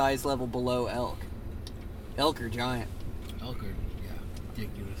definitely a size level below elk. Elk are giant. Elk are,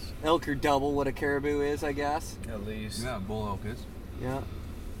 ridiculous. Elk are double what a caribou is, I guess. At least. Yeah, bull elk is. Yeah.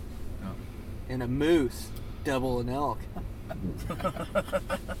 Yeah. And a moose, double an elk.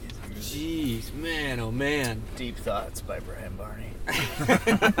 Jeez, man, oh man. Deep Thoughts by Brian Barney.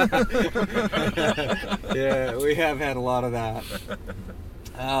 Yeah, we have had a lot of that.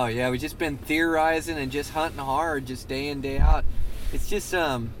 Oh yeah, we've just been theorizing and just hunting hard, just day in, day out. It's just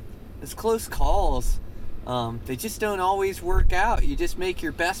it's close calls. They just don't always work out. You just make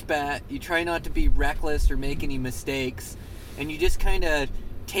your best bet. You try not to be reckless or make any mistakes, and you just kind of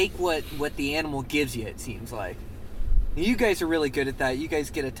take what the animal gives you. It seems like. You guys are really good at that. You guys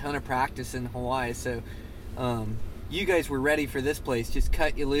get a ton of practice in Hawaii, so you guys were ready for this place. Just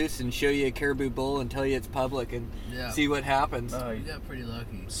cut you loose and show you a caribou bull and tell you it's public and see what happens. Oh, You got pretty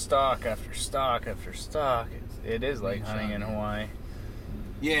lucky. Stock after stock after stock. It is like hunting in Hawaii.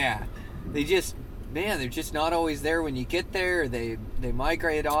 Yeah, they're just not always there when you get there. They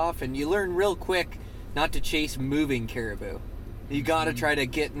migrate off, and you learn real quick not to chase moving caribou. You got to try to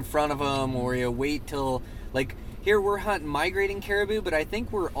get in front of them, or you wait till like. Here we're hunting migrating caribou, but I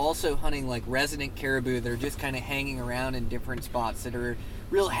think we're also hunting like resident caribou that are just kind of hanging around in different spots that are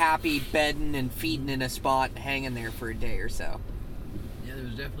real happy bedding and feeding in a spot and hanging there for a day or so. Yeah, there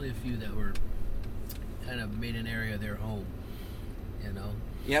was definitely a few that were kind of made an area their home, you know?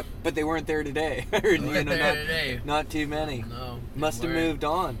 Yep, but they weren't there today. Today. Not too many. No. they Must have weren't. moved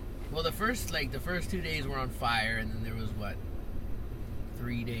on. Well, the first 2 days were on fire, and then there was,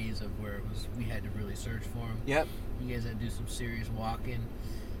 3 days of where we had to really search for them. Yep. You guys had to do some serious walking,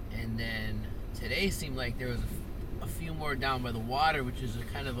 and then today seemed like there was a few more down by the water, which is a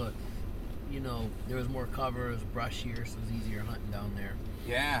kind of a, there was more cover, it was brushier, so it was easier hunting down there.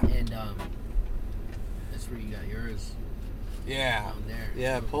 Yeah. And that's where you got yours. Yeah. Down there.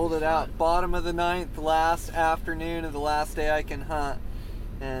 Yeah, So pulled it out. Bottom of the 9th, last afternoon of the last day I can hunt.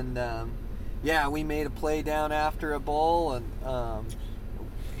 And we made a play down after a bull and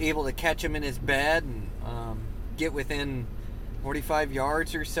able to catch him in his bed and get within 45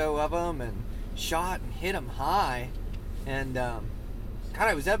 yards or so of him and shot and hit him high. And God,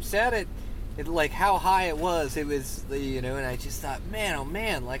 I was upset at like how high it was. It was, and I just thought, man, oh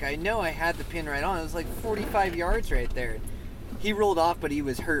man, like I know I had the pin right on. It was like 45 yards right there. He rolled off, but he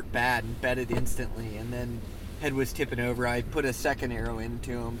was hurt bad and bedded instantly. And then head was tipping over. I put a second arrow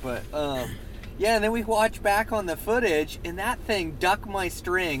into him, but and then we watched back on the footage, and that thing ducked my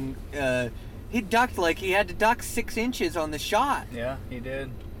string. He ducked like he had to duck 6 inches on the shot. Yeah, he did.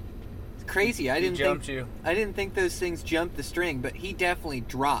 crazy. I didn't jumped think you. I didn't think those things jumped the string, but he definitely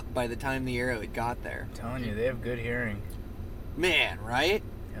dropped by the time the arrow had got there. I'm telling you, they have good hearing. Man, right?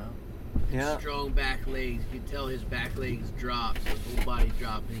 Yeah. Strong back legs. You could tell his back legs dropped, so his whole body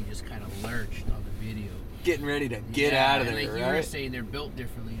dropped, and he just kind of lurched on the video. Getting ready to get out of there, like right? you were saying, they're built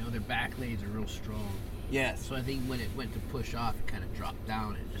differently. You know, their back legs are real strong. Yes. So I think when it went to push off, it kind of dropped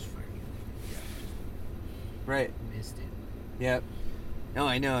down and just fucking Right. missed it. Yep. No,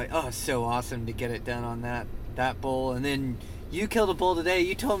 I know. Oh, it's so awesome to get it done on that bull. And then you killed a bull today.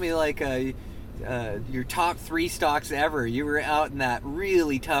 You told me like your top 3 stalks ever. You were out in that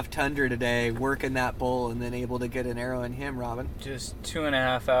really tough tundra today working that bull and then able to get an arrow in him, Robin. Just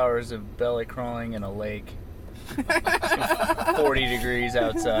 2.5 hours of belly crawling in a lake. 40 degrees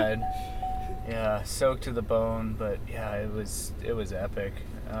outside. Yeah, soaked to the bone, but yeah, it was epic.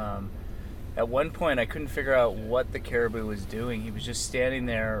 At one point, I couldn't figure out what the caribou was doing. He was just standing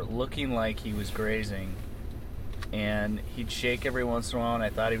there looking like he was grazing, and he'd shake every once in a while, and I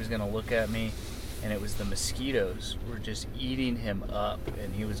thought he was going to look at me, and it was the mosquitoes were just eating him up,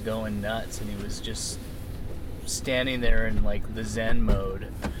 and he was going nuts, and he was just standing there in like the Zen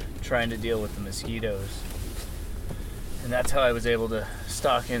mode, trying to deal with the mosquitoes. And that's how I was able to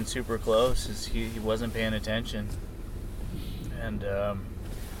stalk in super close, is he wasn't paying attention. And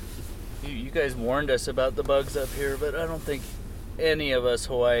you guys warned us about the bugs up here, but I don't think any of us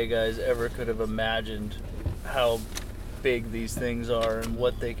Hawaii guys ever could have imagined how big these things are and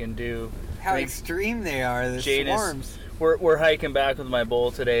what they can do. How extreme they are, the swarms. We're hiking back with my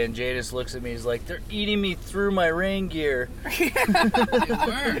bull today, and Jadis looks at me, he's like, they're eating me through my rain gear. They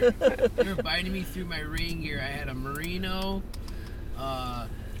were biting me through my rain gear. I had a merino, a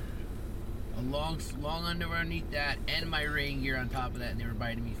long underwear underneath that, and my rain gear on top of that, and they were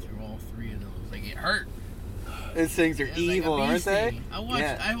biting me through all 3 of those. Like, it hurt. Those things are evil, like aren't they?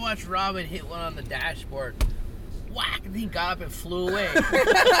 I watched Robin hit one on the dashboard. Whack! And he got up and flew away.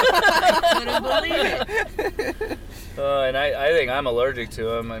 I couldn't believe it. And I think I'm allergic to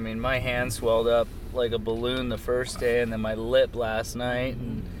them. I mean, my hand swelled up like a balloon the first day, and then my lip last night.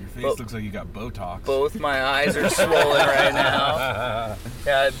 And Your face looks like you got Botox. both my eyes are swollen right now.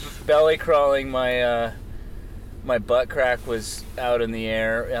 Yeah, belly crawling. My butt crack was out in the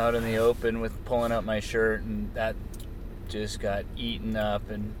air, out in the open, with pulling up my shirt, and that just got eaten up.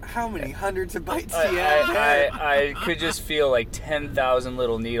 And how many hundreds of bites do you have? I could just feel like 10,000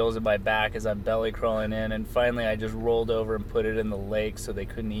 little needles in my back as I'm belly crawling in, and finally I just rolled over and put it in the lake so they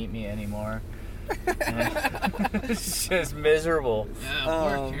couldn't eat me anymore. It's just miserable. Yeah,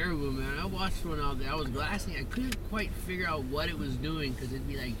 poor caribou, man. I watched one out there. I was glassing. I couldn't quite figure out what it was doing, because it'd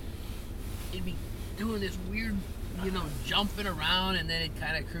be doing this weird, jumping around, and then it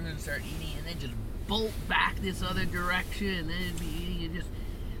kind of cruise and start eating, and then just bolt back this other direction, and then it'd be eating it.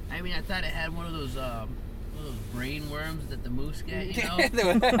 I thought it had one of those brain worms that the moose get, I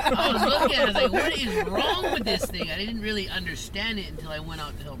was looking at it, I was like, what is wrong with this thing? I didn't really understand it until I went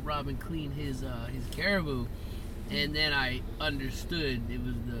out to help Robin clean his caribou, and then I understood it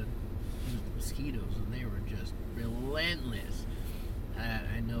was the mosquitoes, and they were just relentless.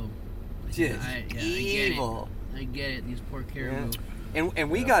 I know. Just evil. I get it. These poor caribou. Yeah.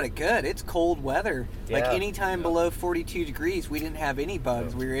 And we got it good. It's cold weather. Like anytime below 42 degrees, we didn't have any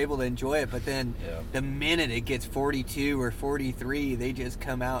bugs. We were able to enjoy it. But then the minute it gets 42 or 43, they just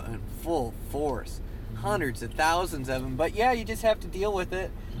come out in full force. Hundreds of thousands of them. But yeah, you just have to deal with it.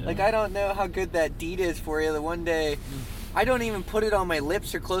 Yeah. Like, I don't know how good that DEET is for you. The one day, I don't even put it on my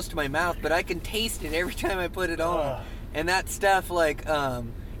lips or close to my mouth, but I can taste it every time I put it on. And that stuff, like,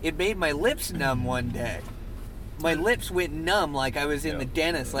 it made my lips numb one day. My lips went numb like I was in the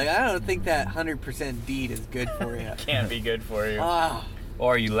dentist. Like, I don't think that 100% DEET is good for you. Can't be good for you.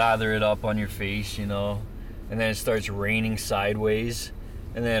 Or you lather it up on your face, and then it starts raining sideways,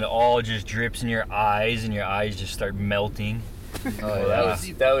 and then it all just drips in your eyes, and your eyes just start melting.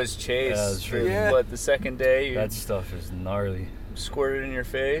 That was Chase. Yeah, that's true. What, the second day? That stuff is gnarly. Squirted in your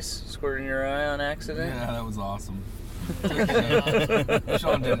face? Squirted in your eye on accident? Yeah, that was awesome.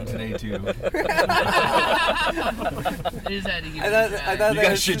 Sean did it today too. I thought you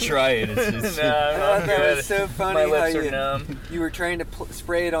guys should try it. I thought that was so funny. My lips are numb. You were trying to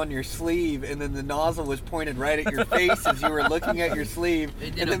spray it on your sleeve, and then the nozzle was pointed right at your face as you were looking at your sleeve.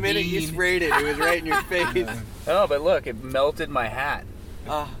 And the minute you sprayed it, it was right in your face. Oh, but look, it melted my hat.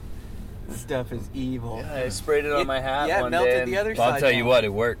 This stuff is evil. Yeah, I sprayed it on my hat one day. Yeah, it melted the other side. I'll tell you what,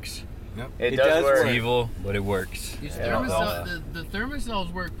 it works. It does work. It's evil, but it works. These Yeah. the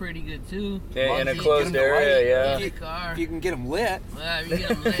thermocells work pretty good too. Yeah, in a As long as you closed get 'em area, light yeah. in the car. If you can get them lit. Yeah, if you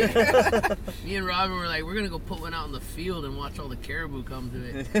get 'em lit. Me and Robin were like, we're gonna go put one out in the field and watch all the caribou come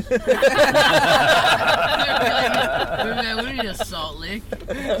to it. We're like, we need a salt lick.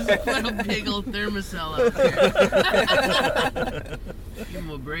 Just put a big old thermocell out there. Give them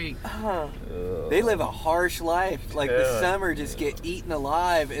a break. They live a harsh life. Like the Yeah. summer, just get eaten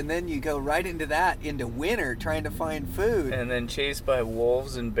alive, and then you go right into winter trying to find food. And then chased by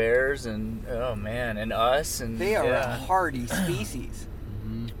wolves and bears and oh man, and us and They are a yeah. hardy species.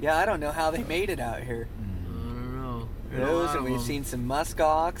 Yeah, I don't know how they made it out here. I don't know. Those, and we've seen some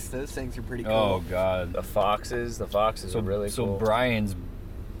muskox. Those things are pretty cool. Oh God. The foxes are really so cool. Brian's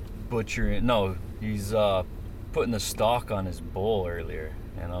butchering. No, he's putting the stock on his bull earlier,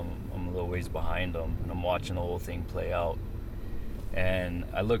 and I'm a little ways behind him, and I'm watching the whole thing play out. And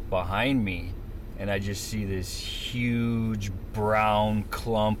I look behind me, and I just see this huge brown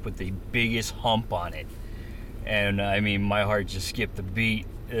clump with the biggest hump on it. And I mean, my heart just skipped a beat.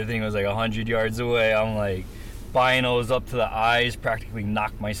 The thing was like 100 yards away. I'm like, binos up to the eyes, practically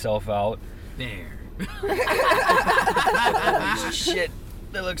knocked myself out. There. Holy shit!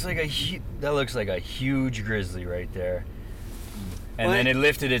 That looks like a huge grizzly right there. And What? then it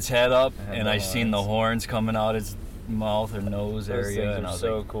lifted its head up, I have and no I seen the eyes. horns coming out its mouth or nose Those area, things and are I was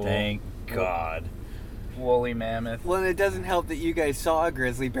so like, cool. "Thank God!" Woolly mammoth. Well, and it doesn't help that you guys saw a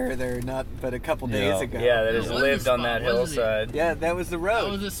grizzly bear there not but a couple days Yeah. ago. Yeah, that It has was lived a on spot, that wasn't it? hillside. Yeah, that was the road.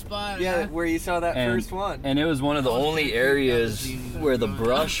 That was a spot. yeah, where you saw that And- first one. And it was one of the I was only trying to figure out areas the scenes where the going on.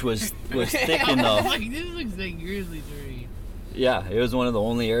 brush was thick I was enough. like, this looks like grizzly tree. Yeah, it was one of the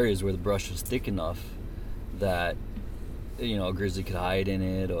only areas where the brush was thick enough that a grizzly could hide in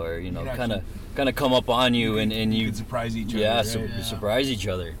it, or You could kind of come up on you, and you could surprise each other. yeah, right? surprise each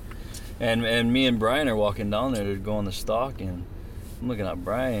other. And me and Brian are walking down there to go on the stalk, and I'm looking at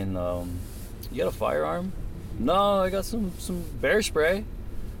Brian. You got a firearm? No, I got some bear spray.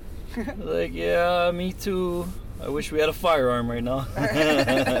 Like, yeah, me too. I wish we had a firearm right now.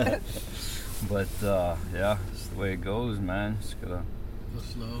 But yeah, it's the way it goes, man. Just gotta Go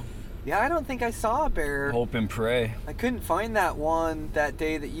slow. Yeah, I don't think I saw a bear. hope and pray. I couldn't find that one that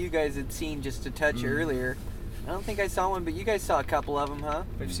day that you guys had seen just a touch Mm. earlier. I don't think I saw one, but you guys saw a couple of them, huh?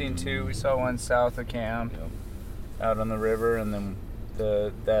 We've seen two. We saw one south of camp, Yep. out on the river, and then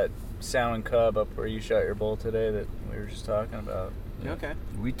that sow and cub up where you shot your bull today that we were just talking about. Yeah. Okay.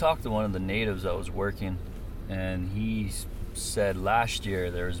 We talked to one of the natives that was working, and he said last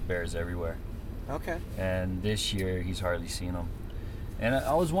year there was bears everywhere, Okay. and this year he's hardly seen them. And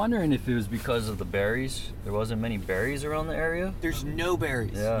I was wondering if it was because of the berries. There wasn't many berries around the area. There's no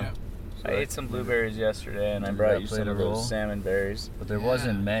berries. Yeah. So I ate some blueberries yesterday, and I Did brought that you play some a of those role? salmon berries. But there Yeah.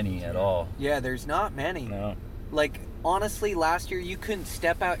 wasn't many at all. Yeah, there's not many. No. Like, honestly, last year you couldn't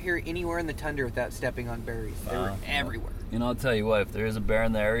step out here anywhere in the tundra without stepping on berries. They were Wow. everywhere. And I'll tell you what, if there is a bear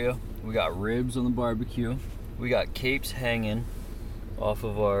in the area, we got ribs on the barbecue. We got capes hanging off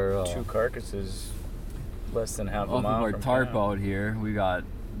of our Two carcasses, less than half a off of mile our from tarp camp. out here. We got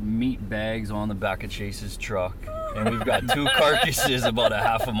meat bags on the back of Chase's truck, and we've got two carcasses about a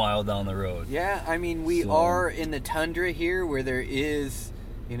half a mile down the road. Yeah, I mean, we So- are in the tundra here where there is,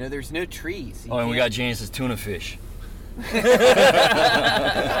 there's no trees. You Oh, and we got can't- Janice's tuna fish.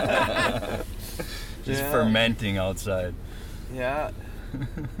 Just Yeah. fermenting outside. Yeah, Not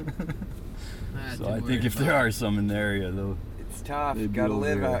So too I think worried if there about are some in the area, though, it's tough. They'd be Got to over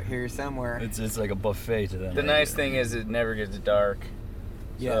live here. out here somewhere. it's like a buffet to them. The right nice here. thing is it never gets dark.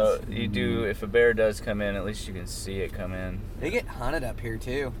 Yes. So you do, if a bear does come in, at least you can see it come in. They get hunted up here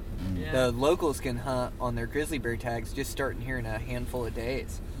too. Yeah. The locals can hunt on their grizzly bear tags just starting here in a handful of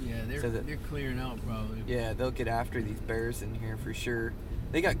days. Yeah, they're So that- they're clearing out probably. Yeah, they'll get after these bears in here for sure.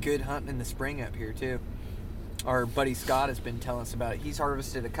 They got good hunting in the spring up here too. Our buddy Scott has been telling us about it. He's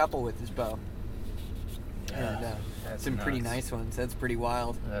harvested a couple with his bow. And That's some pretty nuts. nice ones. That's pretty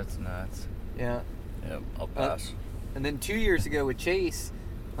wild. That's nuts. Yeah. Yep, I'll pass. And then 2 years ago with Chase,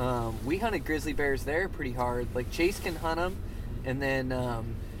 we hunted grizzly bears there pretty hard. Like Chase can hunt them, and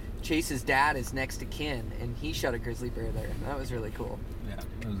then Chase's dad is next to kin, and he shot a grizzly bear there. That was really cool. Yeah,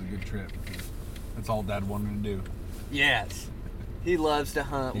 it was a good trip. That's all Dad wanted to do. Yes. He loves to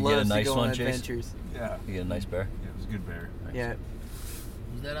hunt, You get a loves nice to go on one, Chase? adventures. Yeah, You get a nice bear. yeah, it was a good bear. Yeah.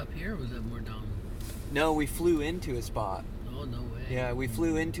 Was that up here or was that more down? No, we flew into a spot. Oh, no way. Yeah, we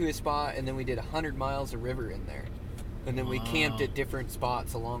flew into a spot, and then we did 100 miles of river in there. And then we camped Wow. at different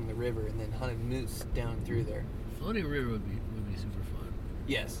spots along the river, and then hunted moose down through there. Floating river would be super fun.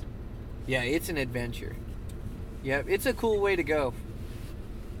 Yes. Yeah, it's an adventure. Yeah, it's a cool way to go.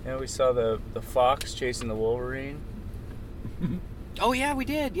 Yeah, we saw the fox chasing the wolverine. Oh yeah, we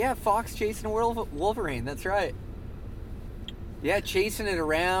did. Yeah, fox chasing a wolverine. That's right. Yeah, chasing it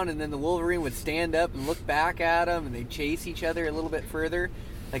around, and then the wolverine would stand up and look back at him, and they'd chase each other a little bit further.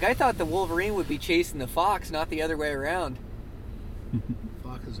 Like, I thought the wolverine would be chasing the fox, not the other way around.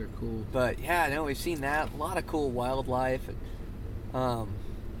 Foxes are cool. But yeah, no, we've seen that. A lot of cool wildlife.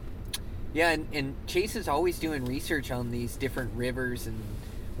 Yeah, and Chase is always doing research on these different rivers and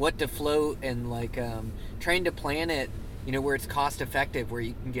what to float, and like trying to plan it, you know, where it's cost effective, where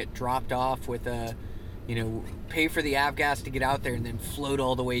you can get dropped off with a, you know, pay for the avgas to get out there and then float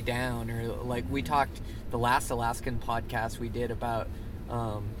all the way down. Or like we talked the last Alaskan podcast we did about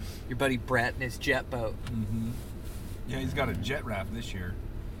your buddy Brett and his jet boat. Mm-hmm. Yeah, he's got a jet raft this year.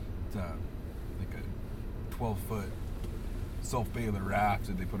 It's like a 12-foot self-bailer raft,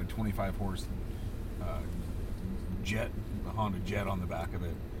 and they put a 25-horse jet, a Honda Jet, on the back of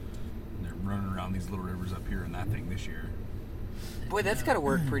it. And they're running around these little rivers up here in that thing this year. Boy, that's got to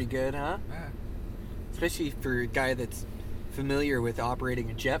work pretty good, huh? Yeah. Especially for a guy that's familiar with operating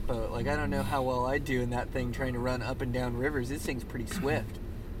a jet boat. Like, I don't know how well I'd do in that thing trying to run up and down rivers. This thing's pretty swift.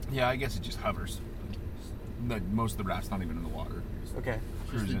 Yeah, I guess it just hovers. Most of the raft's not even in the water. Okay.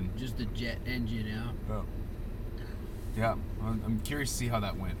 Cruising. Just the jet engine out. Oh. Yeah, I'm curious to see how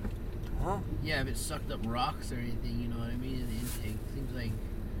that went. Huh? Yeah, if it sucked up rocks or anything, you know what I mean? In the intake, seems like.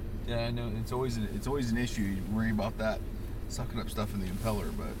 Yeah, I know it's always an issue. You worry about that, sucking up stuff in the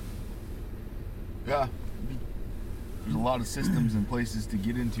impeller, but yeah, there's a lot of systems and places to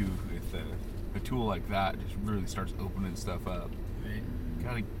get into with a tool like that. It just really starts opening stuff up.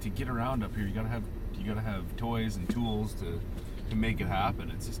 Right. To get around up here, you gotta have toys and tools to make it happen.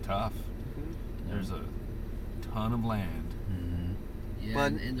 It's just tough. There's a ton of land. Yeah,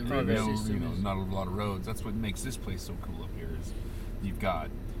 But- and the river system is. not a lot of roads. That's what makes this place so cool up here. Is you've got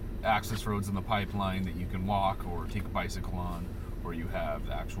access roads in the pipeline that you can walk or take a bicycle on, or you have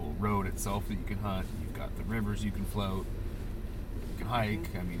the actual road itself that you can hunt. You've got the rivers you can float, you can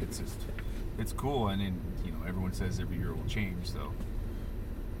hike. I mean, it's cool. And then, you know, everyone says every year it will change, so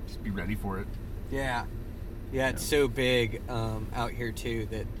just be ready for it. Yeah. Yeah, it's so big out here too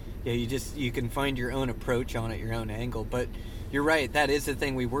that you can find your own approach on it, your own angle. But you're right, that is the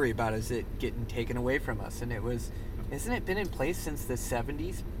thing we worry about, is it getting taken away from us. And isn't it been in place since the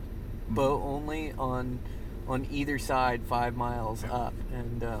 70s? Boat only on either side 5 miles up.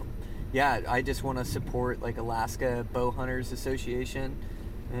 And yeah, I just want to support like Alaska Bow Hunters Association,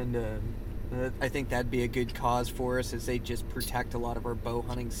 and I think that'd be a good cause for us, as they just protect a lot of our bow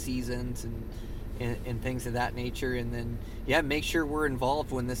hunting seasons and things of that nature. And then make sure we're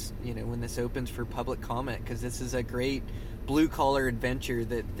involved when this opens for public comment, because this is a great blue collar adventure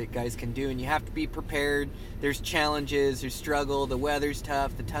that guys can do, and you have to be prepared. There's challenges, there's struggle, the weather's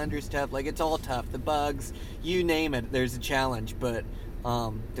tough, the tundra's tough, like it's all tough, the bugs, you name it, there's a challenge. But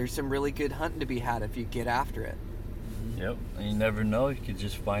there's some really good hunting to be had if you get after it. Yep, and you never know, you could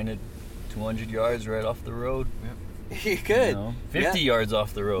just find it 200 yards right off the road. Yep. You could. You know, 50 yards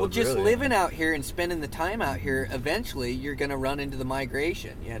off the road. Well, just really. living out here and spending the time out here, eventually you're going to run into the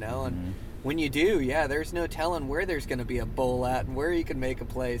migration, you know, and when you do, there's no telling where there's going to be a bull at and where you can make a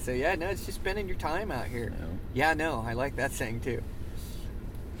play. So it's just spending your time out here. Yeah. I like that saying too.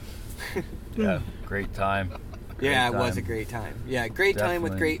 Yeah, great time. It was a great time. Yeah, great time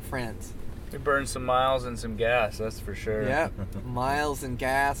with Definitely. great friends. We burned some miles and some gas, that's for sure. Yeah, miles and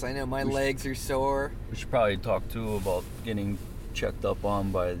gas. I know my legs are sore. We should probably talk too about getting checked up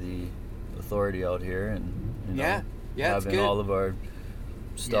on by the authority out here, and you know, it's having good. all of our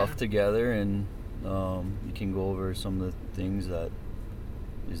stuff together, and you can go over some of the things that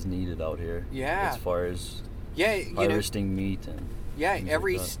is needed out here. Yeah. As far as you know, harvesting meat and things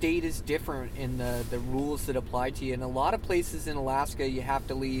every like that. state is different in the rules that apply to you. In a lot of places in Alaska, you have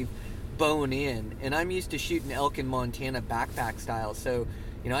to leave bone in, and I'm used to shooting elk in Montana backpack style, so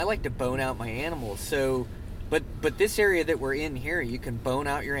I like to bone out my animals. So but this area that we're in here, you can bone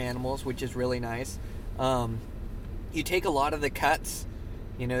out your animals, which is really nice. You take a lot of the cuts,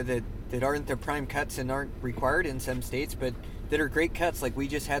 that aren't the prime cuts and aren't required in some states, but that are great cuts. Like we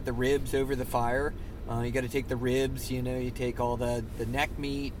just had the ribs over the fire. You got to take the ribs, you take all the neck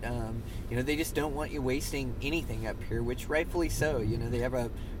meat. They just don't want you wasting anything up here, which rightfully so. They have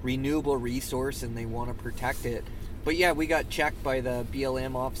a renewable resource and they want to protect it. But yeah, we got checked by the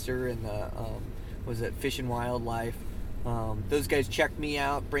BLM officer and the, Fish and Wildlife. Those guys checked me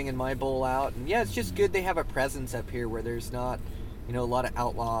out, bringing my bull out. And yeah, it's just good they have a presence up here where there's not, a lot of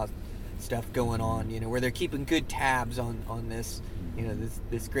outlaw stuff going on, where they're keeping good tabs on this,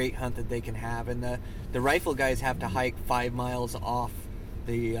 this great hunt that they can have. And the rifle guys have to hike 5 miles off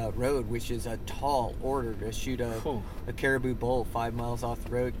the road, which is a tall order to shoot a caribou bull 5 miles off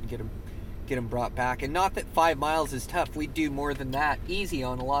the road and get them brought back. And not that 5 miles is tough. We do more than that easy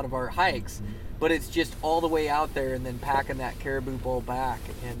on a lot of our hikes, but it's just all the way out there and then packing that caribou bull back.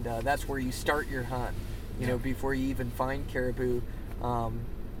 And that's where you start your hunt, you know, before you even find caribou.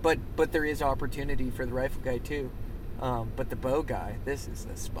 But there is opportunity for the rifle guy too. But the bow guy, this is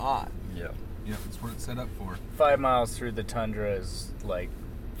the spot. Yeah. Yeah, that's what it's set up for. 5 miles through the tundra is like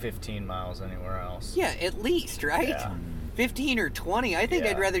 15 miles anywhere else. Yeah, at least, right? Yeah. 15 or 20. I think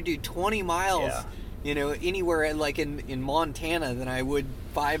Yeah. I'd rather do 20 miles, Yeah. you know, anywhere like in Montana than I would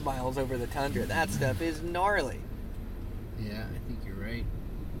 5 miles over the tundra. That stuff is gnarly. Yeah, I think you're right.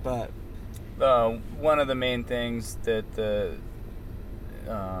 But one of the main things that the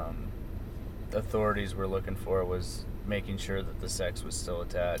authorities were looking for was making sure that the sex was still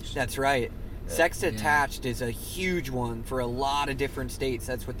attached. that's right. Sex Yeah. attached is a huge one for a lot of different states.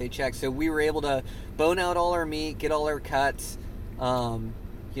 That's what they check. So we were able to bone out all our meat, get all our cuts.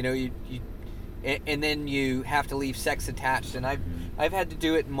 You know, and then you have to leave sex attached. And I've had to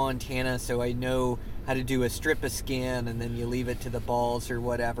do it in Montana, so I know how to do a strip of skin, and then you leave it to the balls or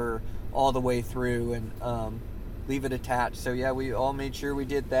whatever all the way through, and leave it attached. So yeah, we all made sure we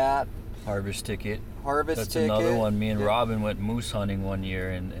did that. Harvest ticket. Harvest That's ticket. another one. Me and Yeah. Robin went moose hunting one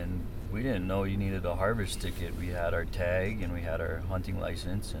year, and we didn't know you needed a harvest ticket. We had our tag and we had our hunting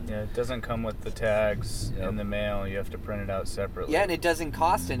license. And Yeah, it doesn't come with the tags Yep. in the mail. You have to print it out separately. Yeah, and it doesn't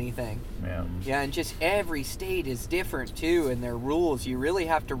cost anything. Yeah. Yeah, and just every state is different too, and their rules. You really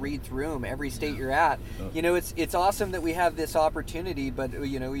have to read through them. Every state you're at. You know, it's awesome that we have this opportunity, but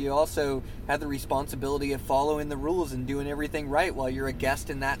you know, you also have the responsibility of following the rules and doing everything right while you're a guest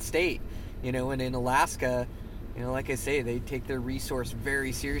in that state. You know, and in Alaska, you know, like I say, they take their resource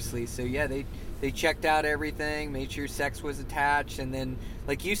very seriously. So yeah, they checked out everything, made sure sex was attached, and then,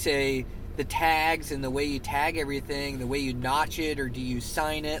 like you say, the tags and the way you tag everything, the way you notch it, or do you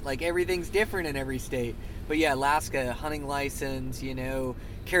sign it, like everything's different in every state. But yeah, Alaska, hunting license, you know,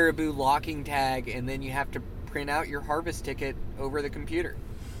 caribou locking tag, and then you have to print out your harvest ticket over the computer.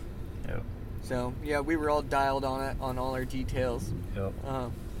 Yep. So yeah, we were all dialed on it, on all our details. Yep.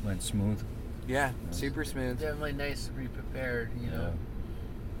 Went smooth. Yeah, super smooth. Definitely nice to be prepared, you know.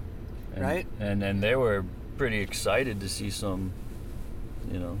 And, Right? And they were pretty excited to see some,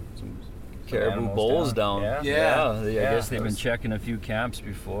 you know, some caribou animals bulls down. down. Yeah. I Yeah, guess they've that been was- checking a few camps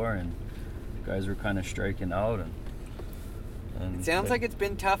before, and guys were kind of striking out. And It sounds like it's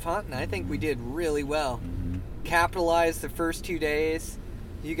been tough hunting. I think we did really well. Mm-hmm. Capitalized the first 2 days.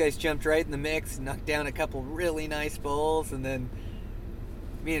 You guys jumped right in the mix, knocked down a couple really nice bulls, and then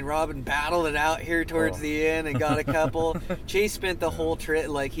me and Robin battled it out here towards the end and got a couple. Chase spent the whole trip,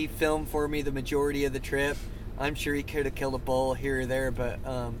 like he filmed for me the majority of the trip. I'm sure he could have killed a bull here or there, but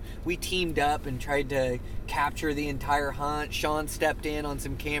we teamed up and tried to capture the entire hunt. Sean stepped in on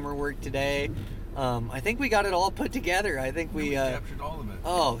some camera work today. I think we got it all put together. I think we captured all of it.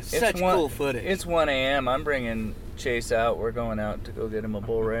 Oh, such cool footage. It's 1 a.m. I'm bringing Chase out. We're going out to go get him a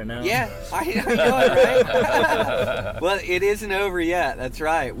bull right now. Yeah, I know it, right? Well, it isn't over yet. That's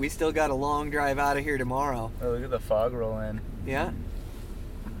right. We still got a long drive out of here tomorrow. Oh, look at the fog roll in. Yeah. It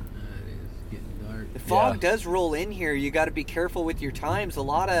is getting dark. The fog does roll in here. You got to be careful with your times. A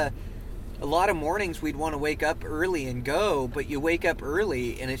lot of mornings we'd want to wake up early and go, but you wake up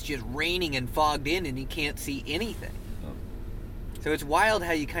early and it's just raining and fogged in and you can't see anything. So it's wild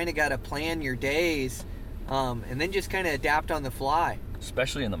how you kind of got to plan your days and then just kind of adapt on the fly.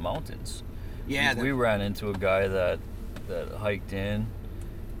 especially in the mountains. Yeah. We ran into a guy that hiked in.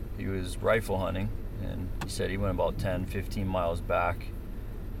 He was rifle hunting, and he said he went about 10, 15 miles back,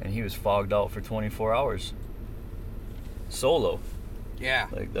 and he was fogged out for 24 hours. Solo. Yeah.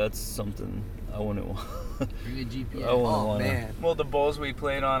 Like, that's something I wouldn't want. Bring a GPS. I wouldn't want to. Well, the bulls we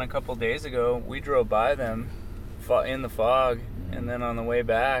played on a couple days ago, we drove by them in the fog, and then on the way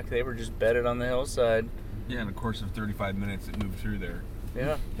back, they were just bedded on the hillside. Yeah, in a course of 35 minutes, it moved through there.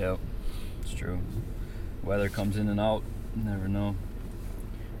 Yeah. Yep, it's true. Weather comes in and out. You never know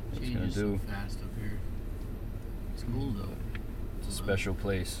what it's gonna Changes do. so fast up here. It's cool though. It's a special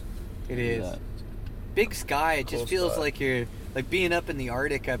place. It is. Big sky. It just Cool feels spot. like you're like being up in the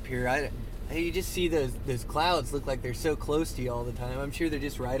Arctic up here. You just see those clouds look like they're so close to you all the time. I'm sure they're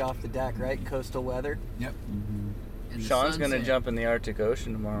just right off the deck, right? Coastal weather. Yep. And the Sean's going to sunset. jump in the Arctic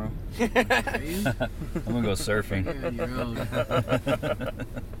Ocean tomorrow. Are you? I'm gonna go surfing. You're on your own.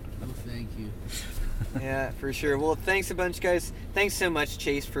 Oh, thank you. Yeah, for sure. Well, thanks a bunch, guys. Thanks so much,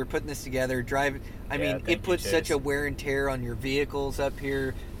 Chase, for putting this together. I mean, thank it you, puts such Chase. a wear and tear on your vehicles up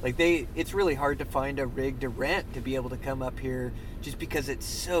here. Like it's really hard to find a rig to rent to be able to come up here, just because it's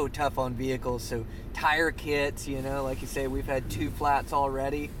so tough on vehicles. So tire kits, like you say, we've had 2 flats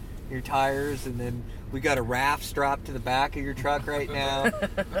already, your tires, and then we got a raft strapped to the back of your truck right now.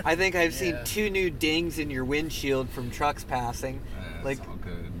 I think I've seen 2 new dings in your windshield from trucks passing. That's all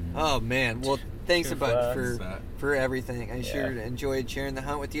good. Oh man, well, thanks 2 a bunch flats. for everything. I sure enjoyed sharing the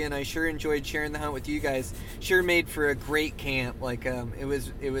hunt with you, and I sure enjoyed sharing the hunt with you guys. Sure made for a great camp. It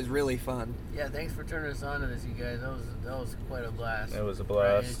was really fun. Yeah, thanks for turning us on to this, you guys. That was quite a blast. It was a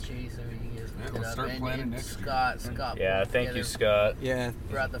blast. Brian, Chase, you guys Yeah, put we'll it up. start planning And next year. Scott. Yeah, put thank together, you, Scott. Yeah,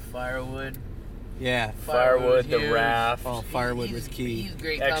 Brought the firewood. yeah. Firewood, the huge. raft. Oh, firewood was key. He's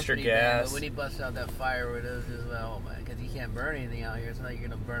great Extra company, man, gas. but when he busts out that firewood, it was just oh man, because he can't burn anything out here. It's not like you're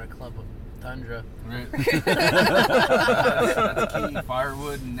gonna burn a clump of tundra. Right. That's key.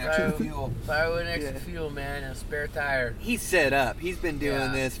 Firewood and extra fuel. Firewood and extra fuel, man, and a spare tire. He's set up. He's been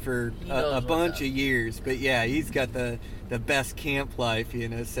doing this for He knows a what's bunch up. of years. But yeah, he's got the best camp life,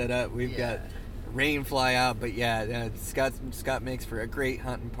 set up. We've got rain fly out, but Scott makes for a great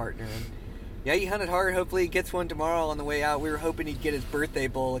hunting partner. And yeah, he hunted hard. Hopefully he gets one tomorrow on the way out. We were hoping he'd get his birthday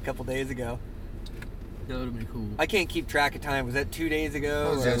bull a couple days ago. That would have been cool. I can't keep track of time. Was that 2 days ago?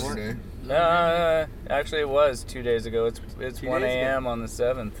 That was yesterday. Actually, it was 2 days ago. It's 2 1 days ago. a.m. on the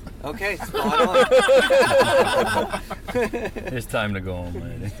 7th. Okay, spot on. It's time to go home,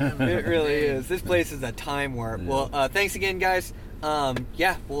 man. It really is. This place is a time warp. Well, thanks again, guys.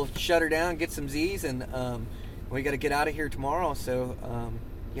 We'll shut her down, get some Z's, and we got to get out of here tomorrow. So,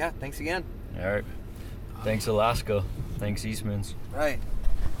 thanks again. All right. Thanks, Alaska. Thanks, Eastman's. Right.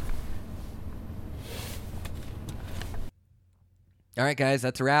 All right, guys,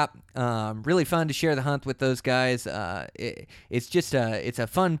 that's a wrap. Really fun to share the hunt with those guys. It's just it's a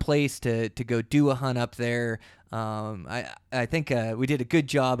fun place to go do a hunt up there. I think we did a good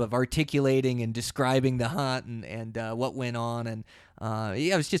job of articulating and describing the hunt and what went on, and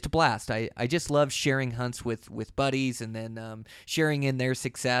it was just a blast. I just love sharing hunts with buddies, and then sharing in their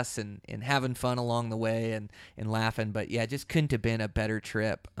success and having fun along the way and laughing. But yeah, just couldn't have been a better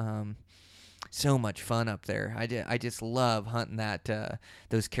trip. So much fun up there. I just love hunting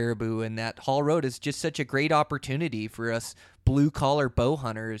those caribou, and that Hall Road is just such a great opportunity for us blue-collar bow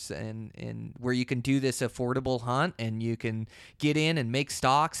hunters, and where you can do this affordable hunt, and you can get in and make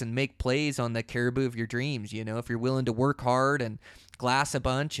stocks and make plays on the caribou of your dreams, if you're willing to work hard and glass a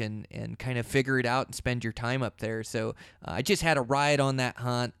bunch and kind of figure it out and spend your time up there. So I just had a ride on that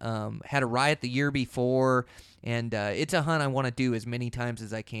hunt, had a ride the year before, and it's a hunt I want to do as many times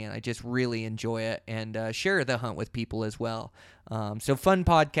as I can. I just really enjoy it, and share the hunt with people as well. So fun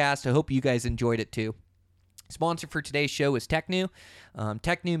podcast. I hope you guys enjoyed it too. Sponsor for today's show is Tecnu.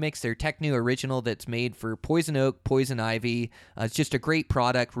 Tecnu makes their Tecnu Original that's made for poison oak, poison ivy. It's just a great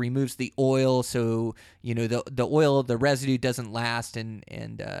product. Removes the oil, so the oil, the residue doesn't last,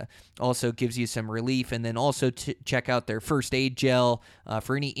 and also gives you some relief. And then also check out their first aid gel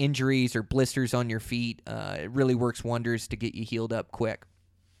for any injuries or blisters on your feet. It really works wonders to get you healed up quick.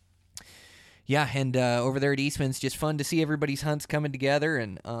 Yeah, and over there at Eastman's, just fun to see everybody's hunts coming together,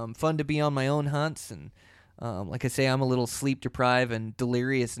 and fun to be on my own hunts. And like I say, I'm a little sleep deprived and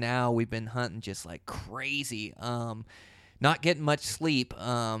delirious now. We've been hunting just like crazy. Not getting much sleep,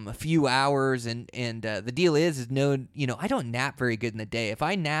 a few hours, and the deal is I don't nap very good in the day. If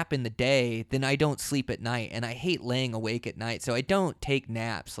I nap in the day, then I don't sleep at night, and I hate laying awake at night, so I don't take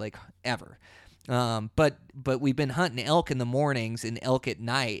naps like ever. But we've been hunting elk in the mornings and elk at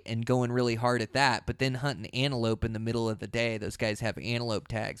night and going really hard at that, but then hunting antelope in the middle of the day. Those guys have antelope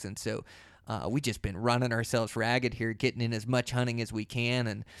tags, and so we just been running ourselves ragged here, getting in as much hunting as we can,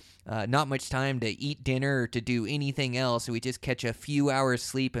 and not much time to eat dinner or to do anything else. So we just catch a few hours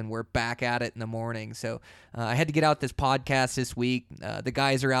sleep, and we're back at it in the morning. So I had to get out this podcast this week. The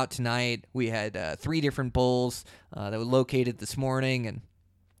guys are out tonight. We had 3 different bulls that were located this morning, and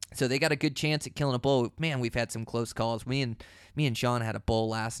so they got a good chance at killing a bull. Man, we've had some close calls. Me and Sean had a bull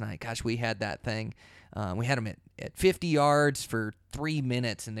last night. Gosh, we had that thing. We had him at 50 yards for 3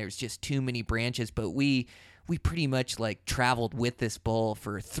 minutes, and there's just too many branches. But we pretty much like traveled with this bull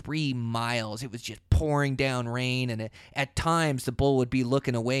for 3 miles. It was just pouring down rain, and at times the bull would be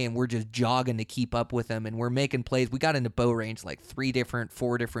looking away, and we're just jogging to keep up with him, and we're making plays. We got into bow range like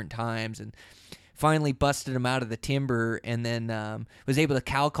 4 different times, and finally busted him out of the timber, and then was able to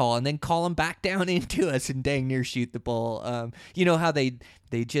cow call and then call him back down into us and dang near shoot the bull. You know how they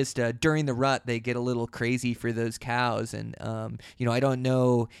just during the rut they get a little crazy for those cows, and I don't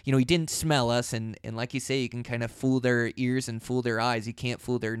know, he didn't smell us, and like you say, you can kind of fool their ears and fool their eyes, you can't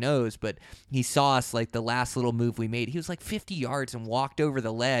fool their nose, but he saw us like the last little move we made. He was like 50 yards and walked over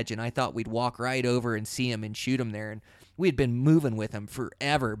the ledge, and I thought we'd walk right over and see him and shoot him there, and we had been moving with him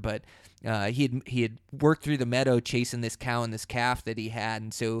forever, but he had worked through the meadow chasing this cow and this calf that he had,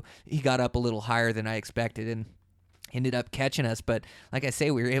 and so he got up a little higher than I expected and ended up catching us. But like I say,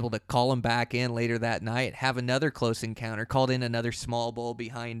 we were able to call him back in later that night, have another close encounter, called in another small bull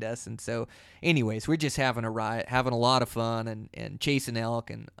behind us. And so anyways, we're just having a riot, having a lot of fun and chasing elk,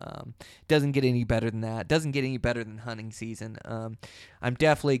 and doesn't get any better than that. Doesn't get any better than hunting season. I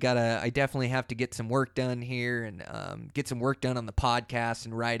definitely have to get some work done here, and get some work done on the podcast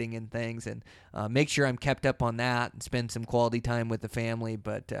and writing and things, and make sure I'm kept up on that and spend some quality time with the family.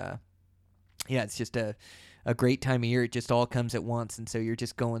 But yeah, it's just a great time of year. It just all comes at once, and so you're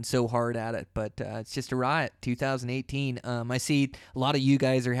just going so hard at it. But it's just a riot. 2018. I see a lot of you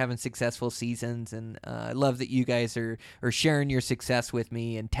guys are having successful seasons, and I love that you guys are sharing your success with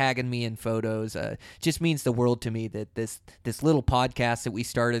me and tagging me in photos. Just means the world to me that this little podcast that we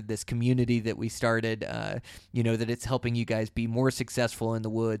started, this community that we started, that it's helping you guys be more successful in the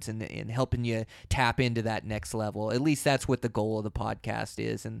woods and helping you tap into that next level. At least that's what the goal of the podcast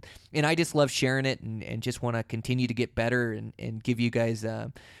is, and I just love sharing it and just want to continue to get better and give you guys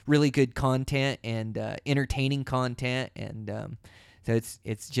really good content and entertaining content, and so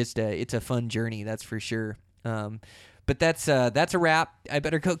it's just it's a fun journey, that's for sure. But that's a wrap. I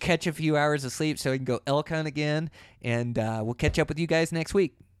better go catch a few hours of sleep so I can go elk hunt again, and we'll catch up with you guys next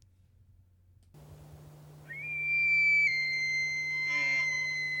week.